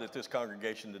look around at this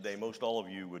congregation today, most all of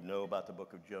you would know about the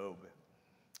book of Job,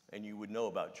 and you would know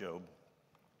about Job.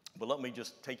 But let me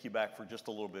just take you back for just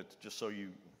a little bit, just so you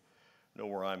know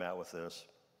where I'm at with this.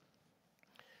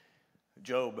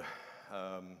 Job,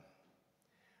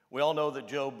 we all know that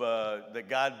Job, that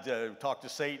God talked to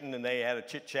Satan, and they had a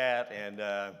chit chat,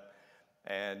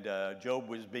 and Job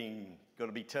was going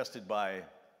to be tested by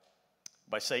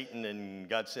Satan, and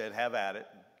God said, "Have at it,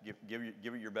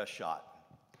 give it your best shot."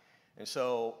 And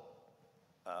so,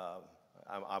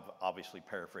 I'm obviously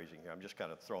paraphrasing here. I'm just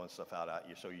kind of throwing stuff out at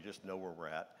you so you just know where we're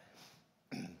at.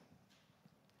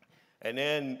 And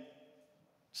then,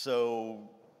 so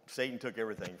Satan took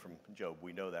everything from Job.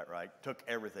 We know that, right? Took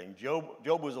everything.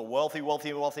 Job was a wealthy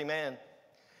man.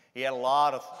 He had a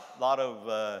lot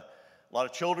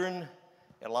of children.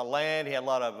 He had a lot of land. He had a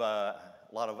lot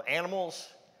of animals.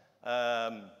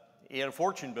 He had a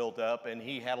fortune built up, and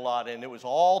he had a lot, and it was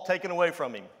all taken away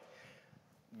from him.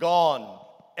 Gone,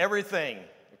 everything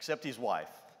except his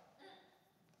wife.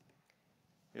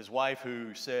 His wife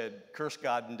who said, "Curse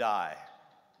God and die."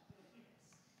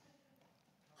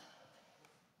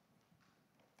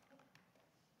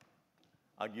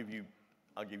 I'll give you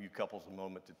couples a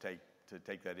moment to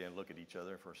take that in, look at each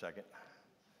other for a second.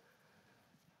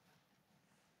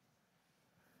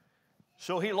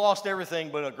 So he lost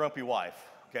everything but a grumpy wife,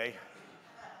 okay?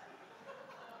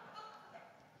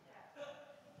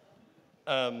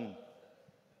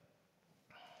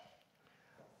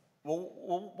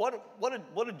 Well,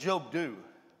 what did Job do?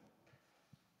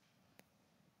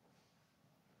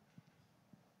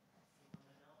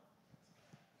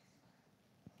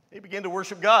 He began to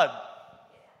worship God.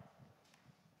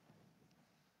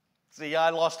 See, I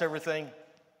lost everything.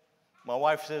 My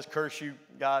wife says, "Curse you,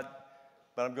 God,"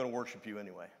 but I'm going to worship you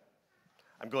anyway.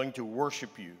 I'm going to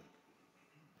worship you.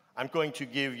 I'm going to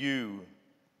give you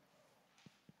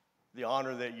the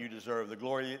honor that you deserve, the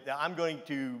glory. I'm going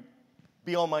to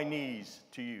be on my knees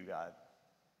to you, God.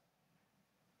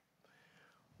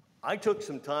 I took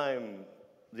some time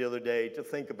the other day to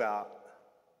think about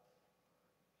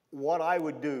what I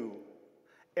would do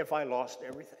if I lost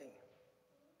everything.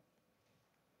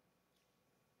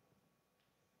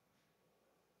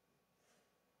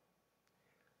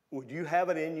 Would you have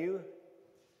it in you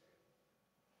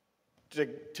to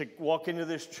walk into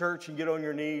this church and get on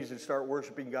your knees and start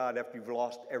worshiping God after you've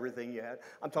lost everything you had?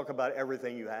 I'm talking about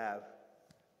everything you have.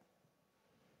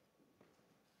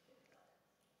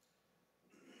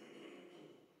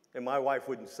 And my wife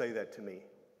wouldn't say that to me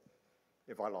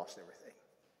if I lost everything.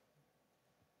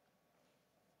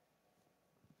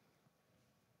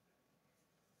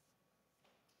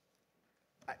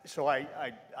 So I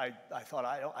thought,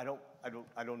 I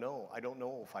don't know. I don't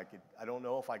know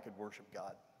if I could worship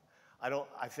God.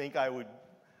 I think I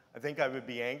would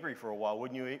be angry for a while.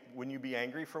 Wouldn't you be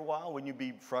angry for a while? Wouldn't you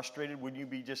be frustrated? Wouldn't you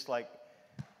be just like,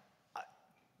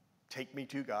 take me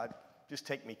to God? Just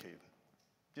take me to.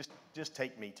 Just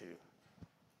take me to.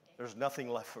 There's nothing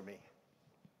left for me.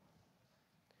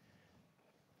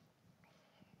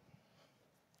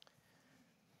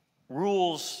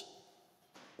 Rules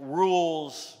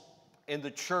in the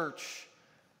church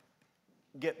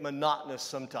get monotonous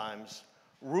sometimes.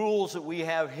 Rules that we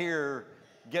have here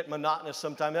get monotonous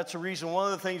sometimes. That's the reason,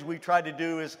 one of the things we've tried to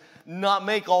do is not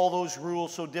make all those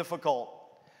rules so difficult.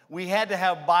 We had to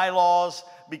have bylaws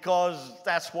because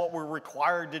that's what we're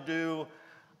required to do.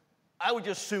 I would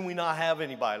just assume we not have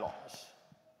any bylaws.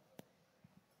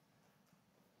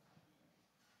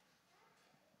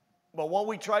 But what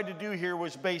we tried to do here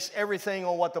was base everything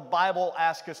on what the Bible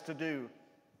asks us to do.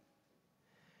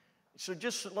 So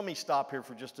just let me stop here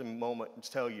for just a moment and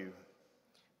tell you,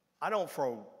 I don't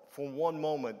for one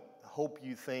moment hope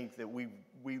you think that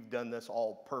we've done this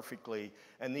all perfectly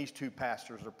and these two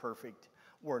pastors are perfect.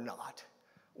 We're not.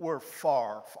 We're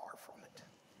far, far from it.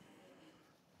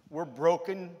 We're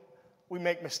broken. We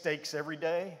make mistakes every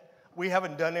day. We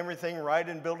haven't done everything right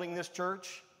in building this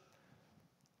church.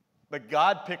 But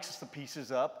God picks the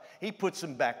pieces up. He puts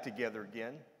them back together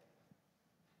again.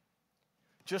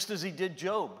 Just as he did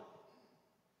Job.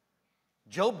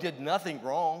 Job did nothing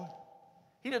wrong.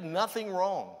 He did nothing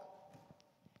wrong.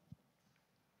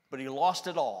 But he lost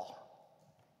it all.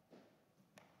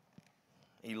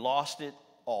 He lost it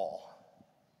all.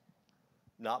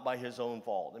 Not by his own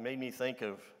fault. It made me think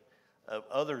of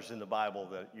others in the Bible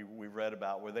that we read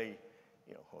about where they,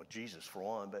 well, Jesus for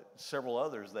one, but several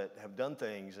others that have done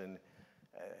things and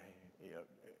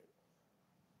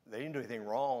they didn't do anything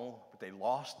wrong, but they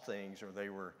lost things, or they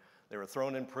were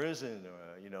thrown in prison.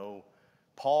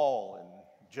 Paul and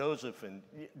Joseph and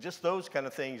just those kind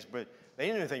of things, but they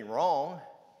didn't do anything wrong.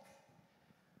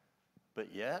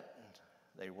 But yet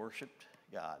they worshipped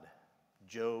God.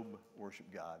 Job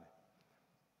worshiped God.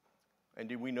 And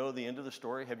do we know the end of the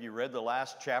story? Have you read the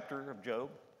last chapter of Job?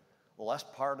 The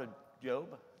last part of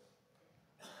Job?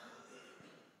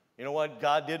 You know what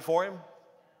God did for him?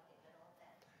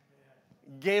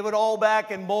 Gave it all back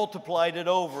and multiplied it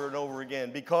over and over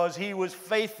again because he was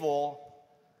faithful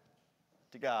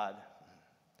to God.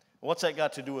 What's that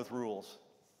got to do with rules?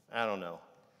 I don't know.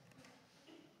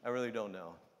 I really don't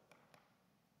know.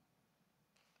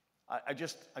 I'm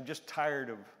just tired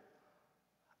of,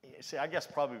 see, I guess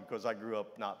probably because I grew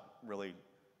up not really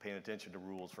paying attention to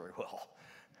rules very well.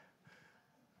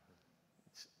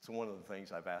 It's one of the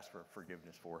things I've asked for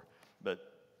forgiveness for. But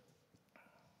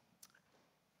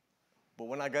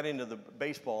when I got into the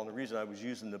baseball, and the reason I was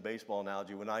using the baseball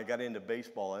analogy, when I got into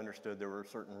baseball, I understood there were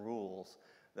certain rules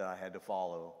that I had to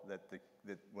follow, that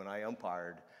when I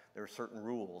umpired, there were certain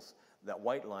rules. That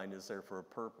white line is there for a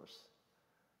purpose.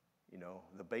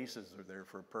 The bases are there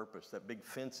for a purpose. That big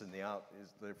fence in the out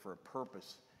is there for a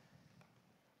purpose.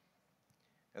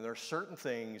 And there are certain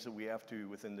things that we have to,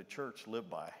 within the church, live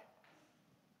by,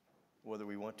 whether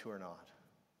we want to or not.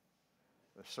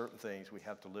 There's certain things we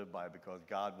have to live by because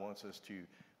God wants us to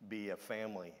be a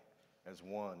family as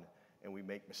one, and we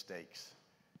make mistakes.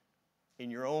 In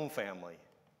your own family,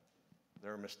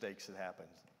 there are mistakes that happen.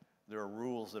 There are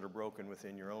rules that are broken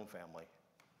within your own family.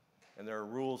 And there are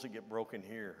rules that get broken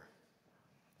here.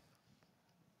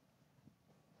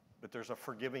 But there's a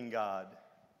forgiving God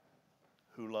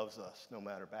who loves us no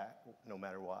matter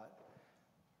what.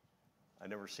 I've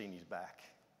never seen his back,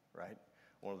 right?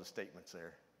 One of the statements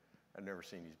there. I've never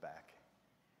seen his back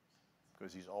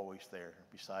because he's always there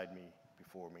beside me,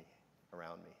 before me,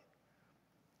 around me.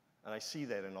 And I see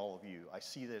that in all of you. I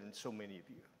see that in so many of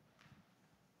you.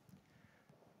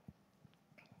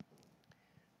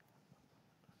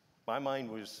 My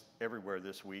mind was everywhere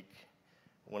this week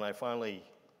when I finally,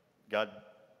 God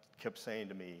kept saying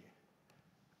to me,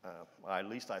 at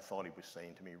least I thought he was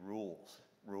saying to me, rules,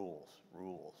 rules,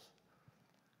 rules.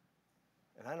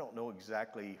 And I don't know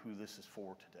exactly who this is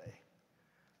for today.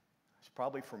 It's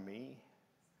probably for me.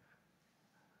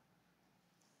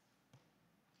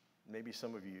 Maybe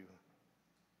some of you.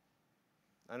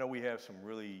 I know we have some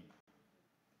really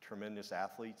tremendous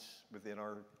athletes within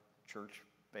our church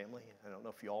family. I don't know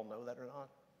if you all know that or not.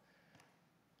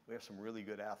 We have some really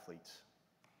good athletes.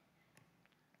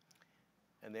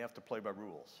 And they have to play by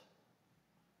rules.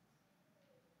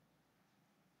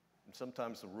 And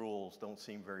sometimes the rules don't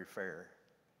seem very fair.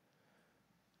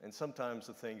 And sometimes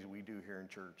the things we do here in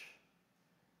church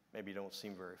maybe don't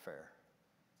seem very fair.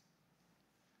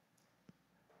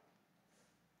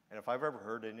 And if I've ever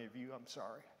hurt any of you, I'm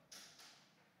sorry.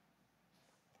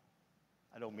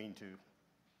 I don't mean to. I'm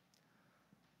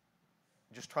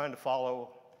just trying to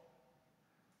follow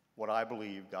what I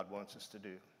believe God wants us to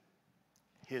do.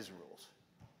 His rules,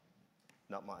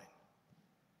 not mine.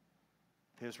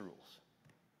 His rules,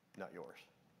 not yours.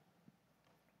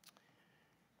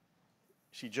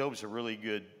 See, Job's he's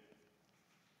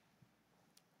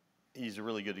a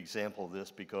really good example of this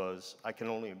because I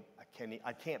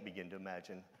can't begin to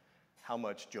imagine how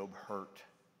much Job hurt,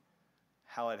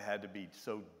 how it had to be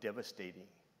so devastating,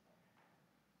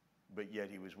 but yet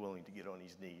he was willing to get on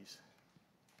his knees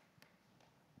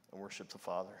and worship the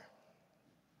Father.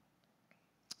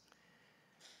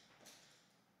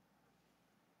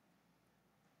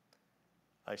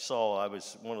 I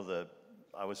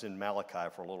was in Malachi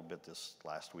for a little bit this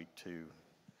last week too,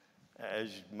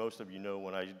 as most of you know,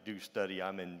 when I do study,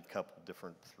 I'm in a couple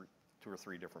different, two or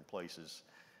three different places.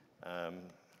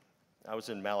 I was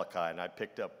in Malachi, and I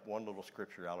picked up one little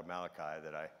scripture out of Malachi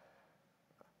that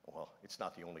well, it's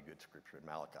not the only good scripture in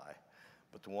Malachi,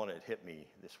 but the one that hit me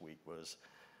this week was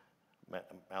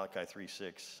Malachi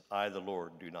 3:6, I, the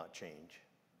Lord, do not change.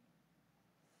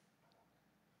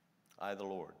 I, the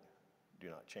Lord, do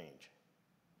not change.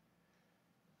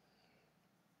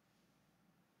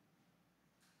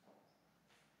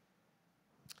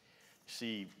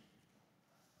 See,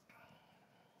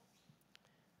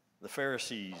 the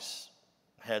Pharisees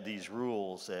had these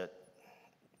rules that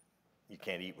you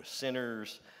can't eat with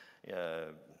sinners,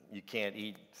 you can't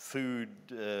eat food,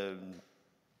 the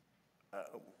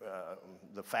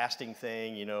fasting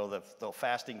thing, you know, the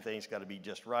fasting thing's got to be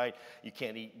just right. You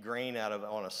can't eat grain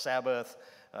on a Sabbath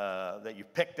that you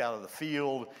picked out of the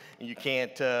field. And you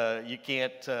can't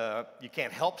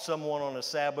help someone on a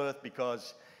Sabbath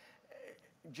because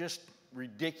just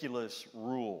ridiculous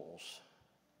rules.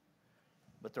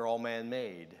 But they're all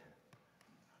man-made.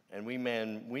 And we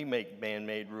make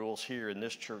man-made rules here in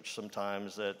this church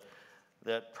sometimes that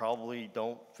probably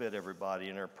don't fit everybody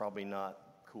and are probably not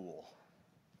cool.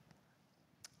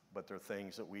 But they're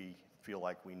things that we feel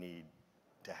like we need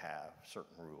to have,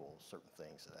 certain rules, certain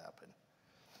things that happen.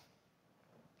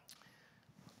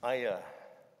 I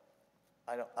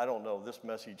don't know, this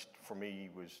message for me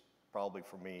was probably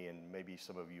for me, and maybe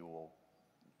some of you will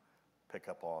pick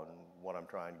up on what I'm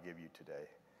trying to give you today.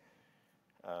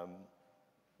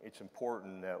 It's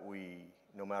important that we,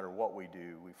 no matter what we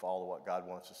do, we follow what God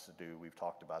wants us to do. We've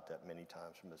talked about that many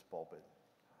times from this pulpit.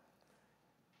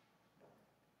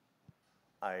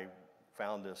 I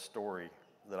found this story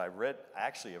that I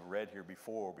actually have read here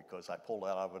before because I pulled it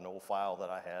out of an old file that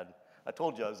I had. I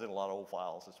told you I was in a lot of old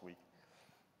files this week.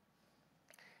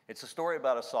 It's a story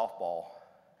about a softball.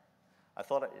 I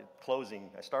thought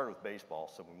I started with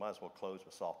baseball, so we might as well close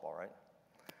with softball, right?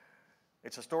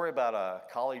 It's a story about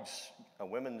a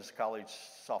women's college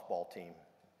softball team.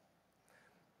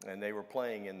 And they were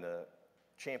playing in the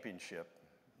championship,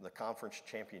 the conference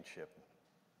championship.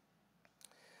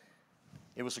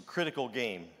 It was a critical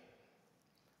game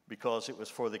because it was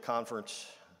for the conference,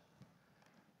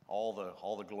 all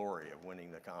the glory of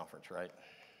winning the conference, right?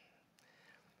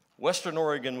 Western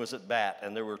Oregon was at bat,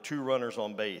 and there were 2 runners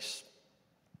on base.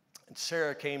 And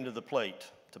Sarah came to the plate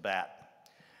to bat.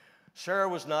 Sarah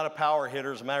was not a power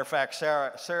hitter. As a matter of fact,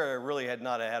 Sarah really had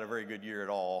not had a very good year at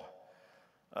all.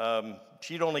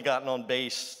 She'd only gotten on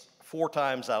base 4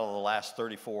 times out of the last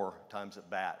 34 times at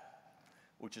bat,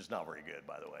 which is not very good,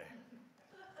 by the way.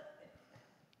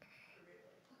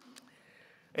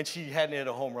 And she hadn't hit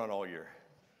a home run all year.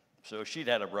 So she'd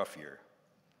had a rough year.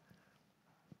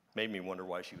 Made me wonder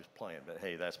why she was playing, but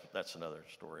hey, that's another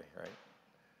story, right?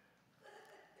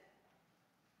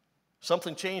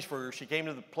 Something changed for her. She came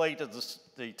to the plate at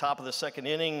the top of the 2nd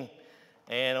inning,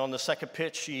 and on the 2nd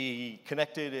pitch, she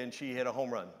connected and she hit a home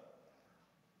run.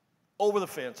 Over the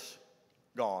fence,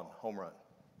 gone, home run.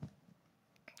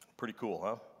 Pretty cool,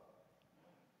 huh?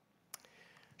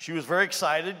 She was very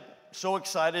excited, so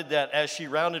excited that as she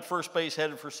rounded first base,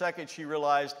 headed for second, she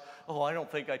realized, oh, I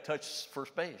don't think I touched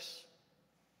first base.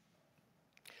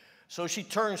 So she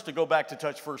turns to go back to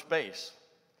touch first base.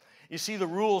 You see, the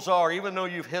rules are, even though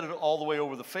you've hit it all the way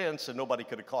over the fence and nobody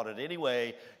could have caught it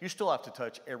anyway, you still have to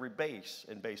touch every base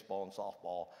in baseball and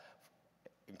softball,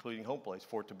 including home plates,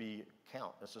 for it to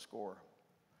count as a score.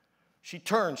 She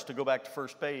turns to go back to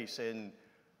first base and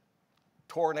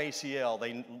tore an ACL.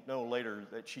 They know later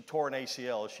that she tore an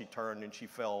ACL as she turned, and she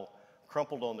fell,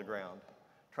 crumpled on the ground,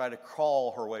 tried to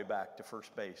crawl her way back to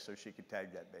first base so she could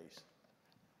tag that base.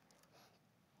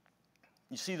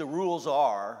 You see, the rules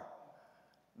are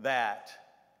that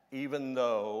even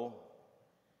though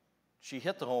she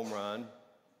hit the home run,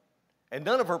 and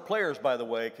none of her players, by the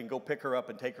way, can go pick her up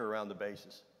and take her around the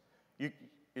bases.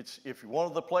 If one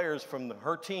of the players from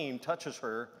her team touches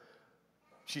her,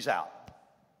 she's out.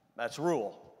 That's a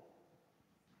rule.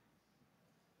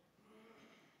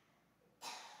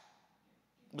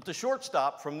 But the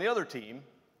shortstop from the other team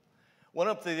went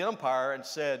up to the umpire and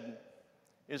said,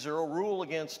 is there a rule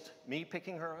against me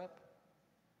picking her up?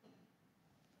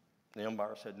 The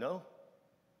umpire said, no.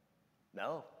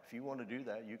 No, if you want to do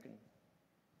that, you can.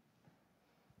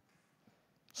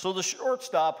 So the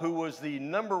shortstop, who was the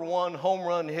 #1 home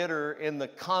run hitter in the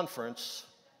conference,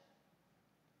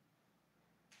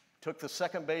 took the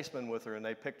second baseman with her, and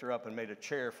they picked her up and made a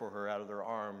chair for her out of their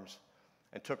arms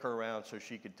and took her around so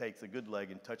she could take the good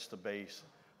leg and touch the base,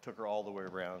 took her all the way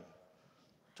around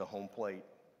to home plate.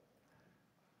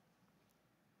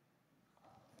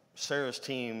 Sarah's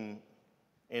team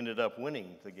ended up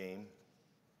winning the game.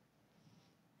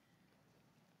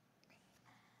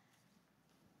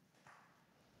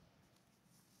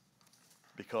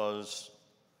 Because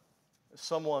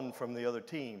someone from the other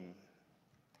team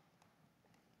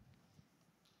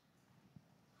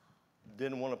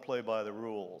didn't want to play by the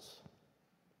rules.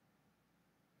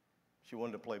 She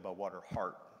wanted to play by what her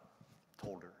heart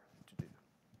told her to do.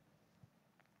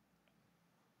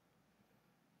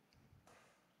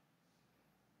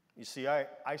 You see,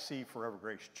 I see Forever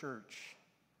Grace Church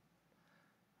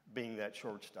being that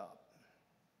shortstop.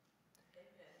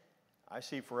 I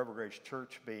see Forever Grace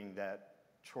Church being that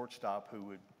shortstop who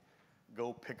would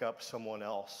go pick up someone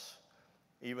else,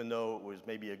 even though it was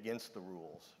maybe against the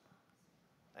rules,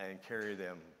 and carry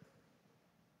them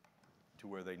to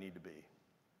where they need to be.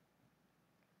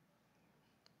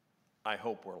 I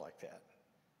hope we're like that.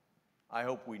 I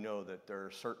hope we know that there are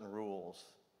certain rules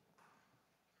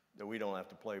that we don't have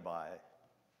to play by,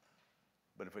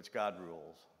 but if it's God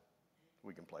rules,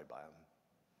 we can play by them.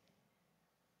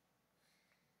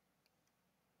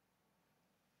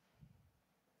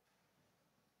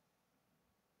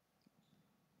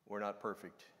 We're not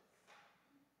perfect.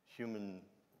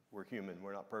 We're human.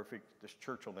 We're not perfect. This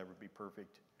church will never be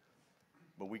perfect,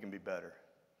 but we can be better.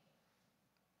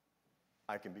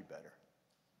 I can be better.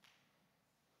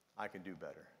 I can do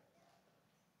better.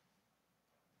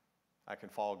 I can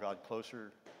follow God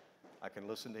closer. I can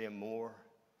listen to Him more,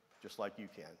 just like you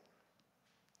can.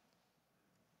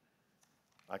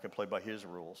 I can play by His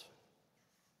rules,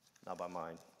 not by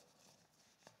mine.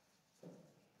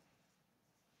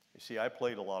 You see, I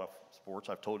played a lot of sports.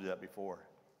 I've told you that before.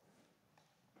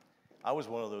 I was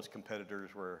one of those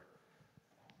competitors where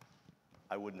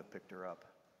I wouldn't have picked her up.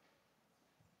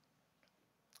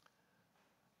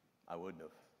 I wouldn't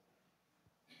have.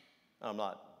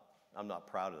 I'm not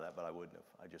proud of that, but I wouldn't have.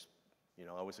 I just,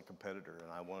 I was a competitor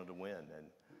and I wanted to win. And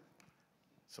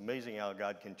it's amazing how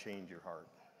God can change your heart.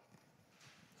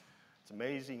 It's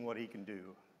amazing what He can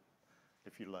do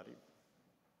if you let Him.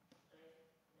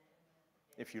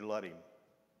 If you let Him.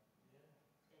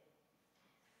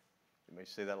 You may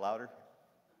say that louder.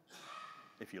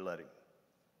 If you let Him.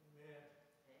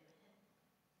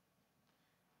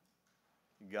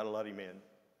 You got to let Him in.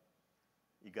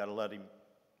 You got to let Him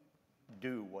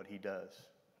do what He does.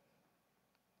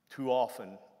 Too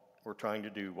often, we're trying to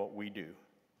do what we do.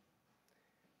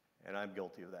 And I'm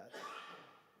guilty of that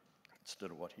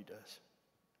instead of what He does.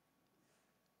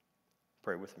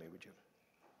 Pray with me, would you?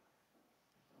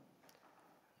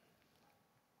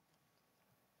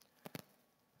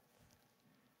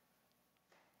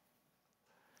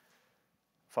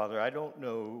 Father, I don't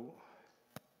know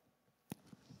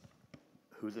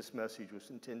who this message was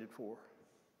intended for.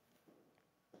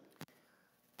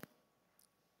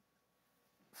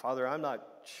 Father, I'm not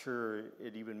sure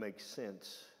it even makes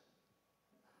sense.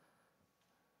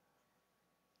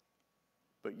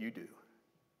 But you do.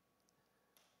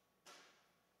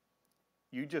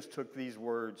 You just took these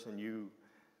words and you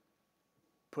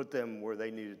put them where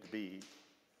they needed to be,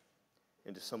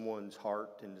 into someone's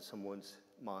heart, into someone's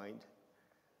mind.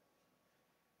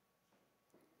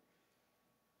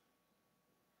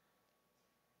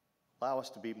 Allow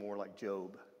us to be more like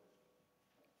Job.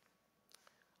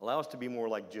 Allow us to be more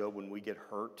like Job when we get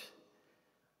hurt.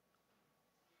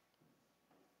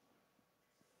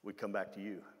 We come back to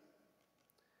you.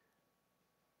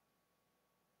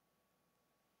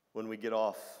 When we get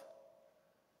off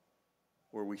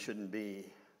where we shouldn't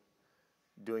be,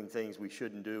 doing things we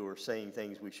shouldn't do, or saying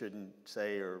things we shouldn't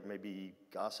say, or maybe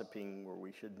gossiping where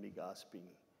we shouldn't be gossiping,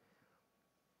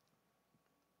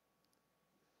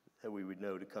 that we would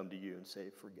know to come to you and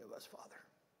say, forgive us, Father.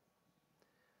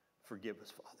 Forgive us,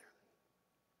 Father.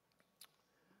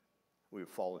 We have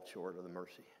fallen short of the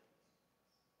mercy.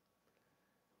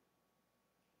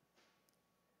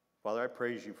 Father, I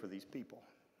praise you for these people.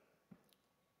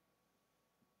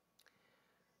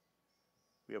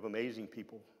 We have amazing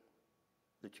people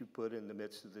that you put in the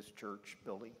midst of this church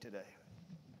building today.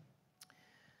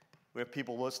 We have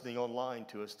people listening online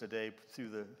to us today through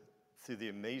the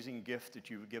amazing gift that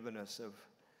you've given us of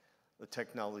the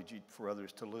technology for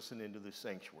others to listen into this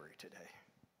sanctuary today.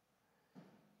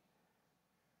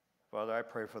 Father, I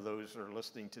pray for those that are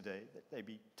listening today that they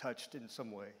be touched in some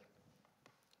way.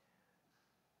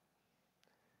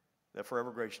 That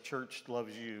Forever Grace Church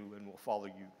loves you and will follow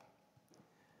you.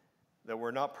 That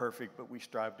we're not perfect, but we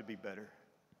strive to be better.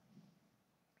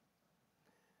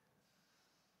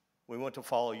 We want to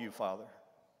follow you, Father.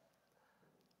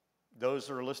 Those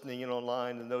that are listening in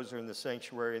online and those that are in the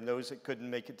sanctuary and those that couldn't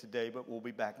make it today but will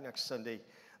be back next Sunday,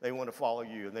 they want to follow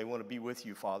you and they want to be with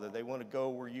you, Father. They want to go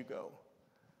where you go.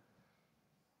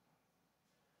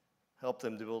 Help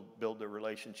them to build their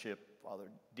relationship, Father,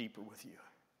 deeper with you.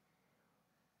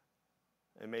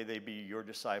 And may they be your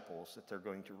disciples that they're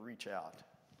going to reach out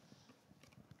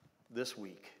this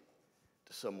week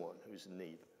to someone who's in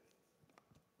need.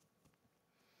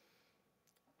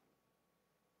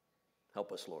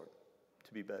 Help us, Lord,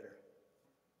 to be better.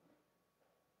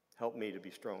 Help me to be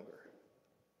stronger.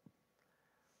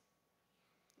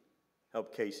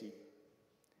 Help Casey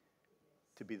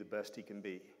to be the best he can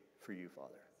be for you,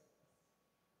 Father.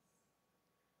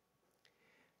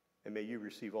 And may you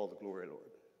receive all the glory,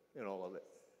 Lord, in all of it.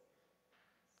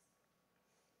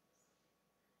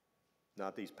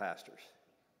 Not these pastors,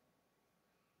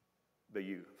 but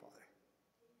you, Father.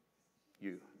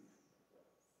 You,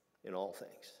 in all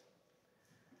things.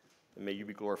 And may you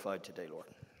be glorified today, Lord.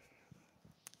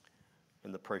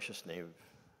 In the precious name of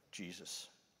Jesus,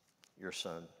 your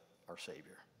Son, our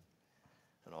Savior.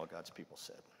 And all God's people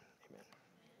said, amen.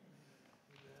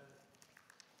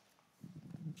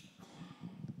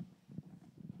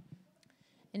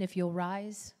 And if you'll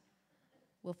rise,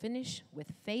 we'll finish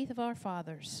with Faith of Our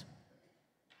Fathers.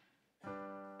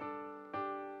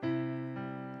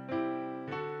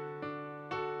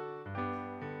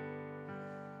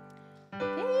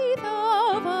 Faith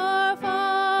of our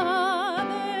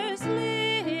fathers,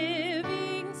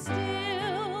 living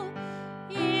still,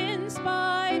 in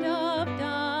spite of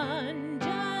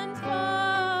dungeon,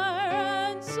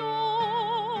 fire, and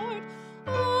sword.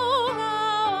 Oh,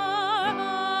 how our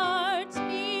hearts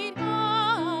beat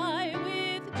high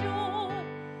with joy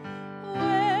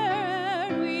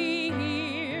where'er we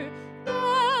hear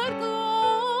that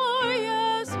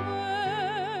glorious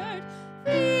word.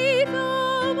 Faith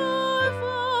of our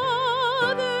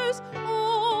fathers,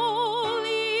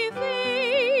 holy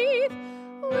faith,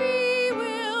 we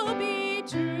will be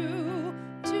true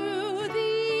to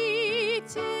thee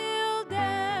till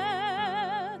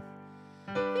death.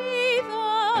 Faith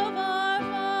of our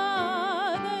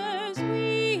fathers,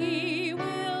 we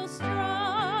will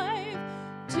strive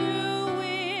to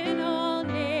win all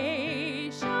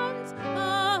nations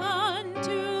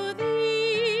unto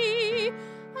thee,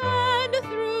 and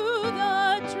through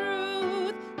the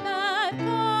truth that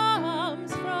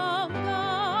comes from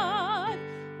God,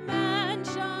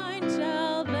 mankind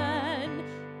shall then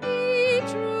be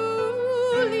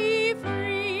truly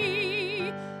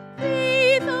free.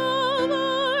 Faith of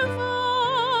our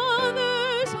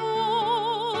fathers,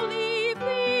 holy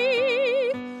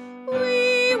faith,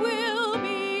 we will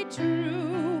be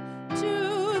true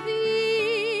to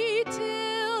thee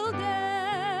till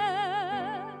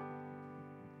death.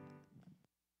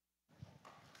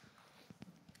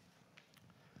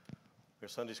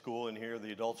 There's Sunday school in here.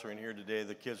 The adults are in here today.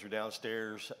 The kids are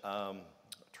downstairs.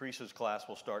 Teresa's class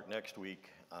will start next week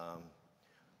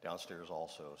downstairs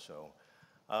also. So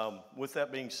with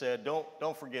that being said,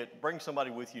 don't forget, bring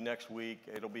somebody with you next week.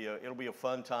 It'll be a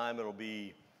fun time. It'll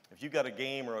be, if you got a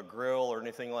game or a grill or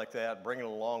anything like that, bring it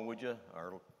along, would you?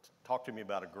 Or talk to me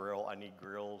about a grill. I need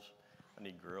grills.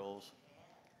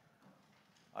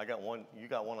 I got one. You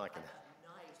got one I can. Nice,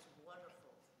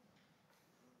 wonderful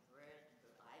bread.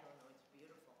 I don't know, it's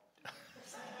beautiful.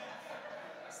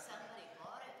 Somebody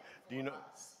bought it Do you know? for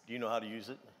us. Do you know how to use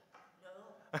it? No,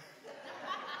 I'm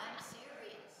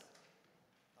serious.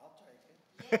 I'll take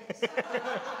it. Yes.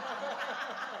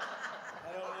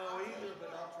 I don't know either,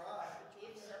 but I'll try.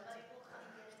 If somebody will come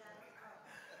get it out of the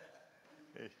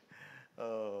car.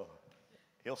 Oh,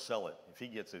 he'll sell it. If he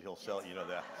gets it, he'll sell it. You know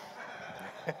that.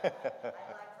 I'd like for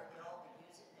y'all to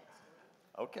use it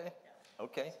next week.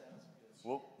 Okay.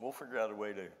 We'll figure out a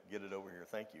way to get it over here.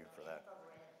 Thank you for that.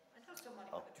 I know somebody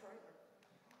with a trailer.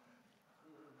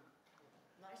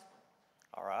 Nice one.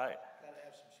 All right. Gotta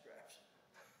have some scraps.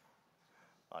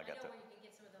 I got know that. where you can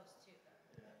get some of those too.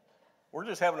 We're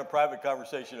just having a private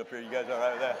conversation up here. You guys all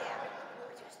right with that?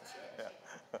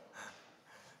 Yeah.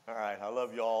 All right. I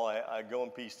love you all. I go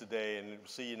in peace today, and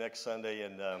see you next Sunday.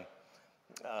 And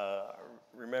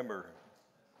remember,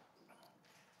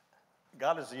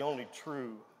 God is the only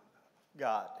true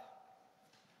God.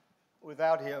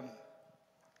 Without him,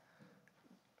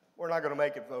 we're not going to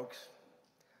make it, folks.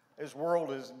 This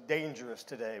world is dangerous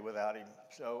today without him.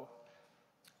 So,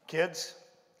 kids,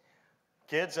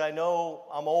 I know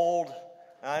I'm old,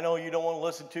 and I know you don't want to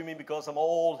listen to me because I'm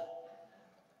old,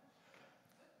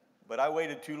 but I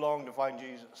waited too long to find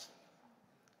Jesus.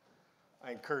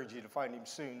 I encourage you to find him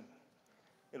soon.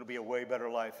 It'll be a way better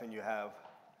life than you have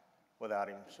without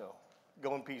him. So,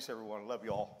 go in peace, everyone. Love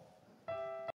you all.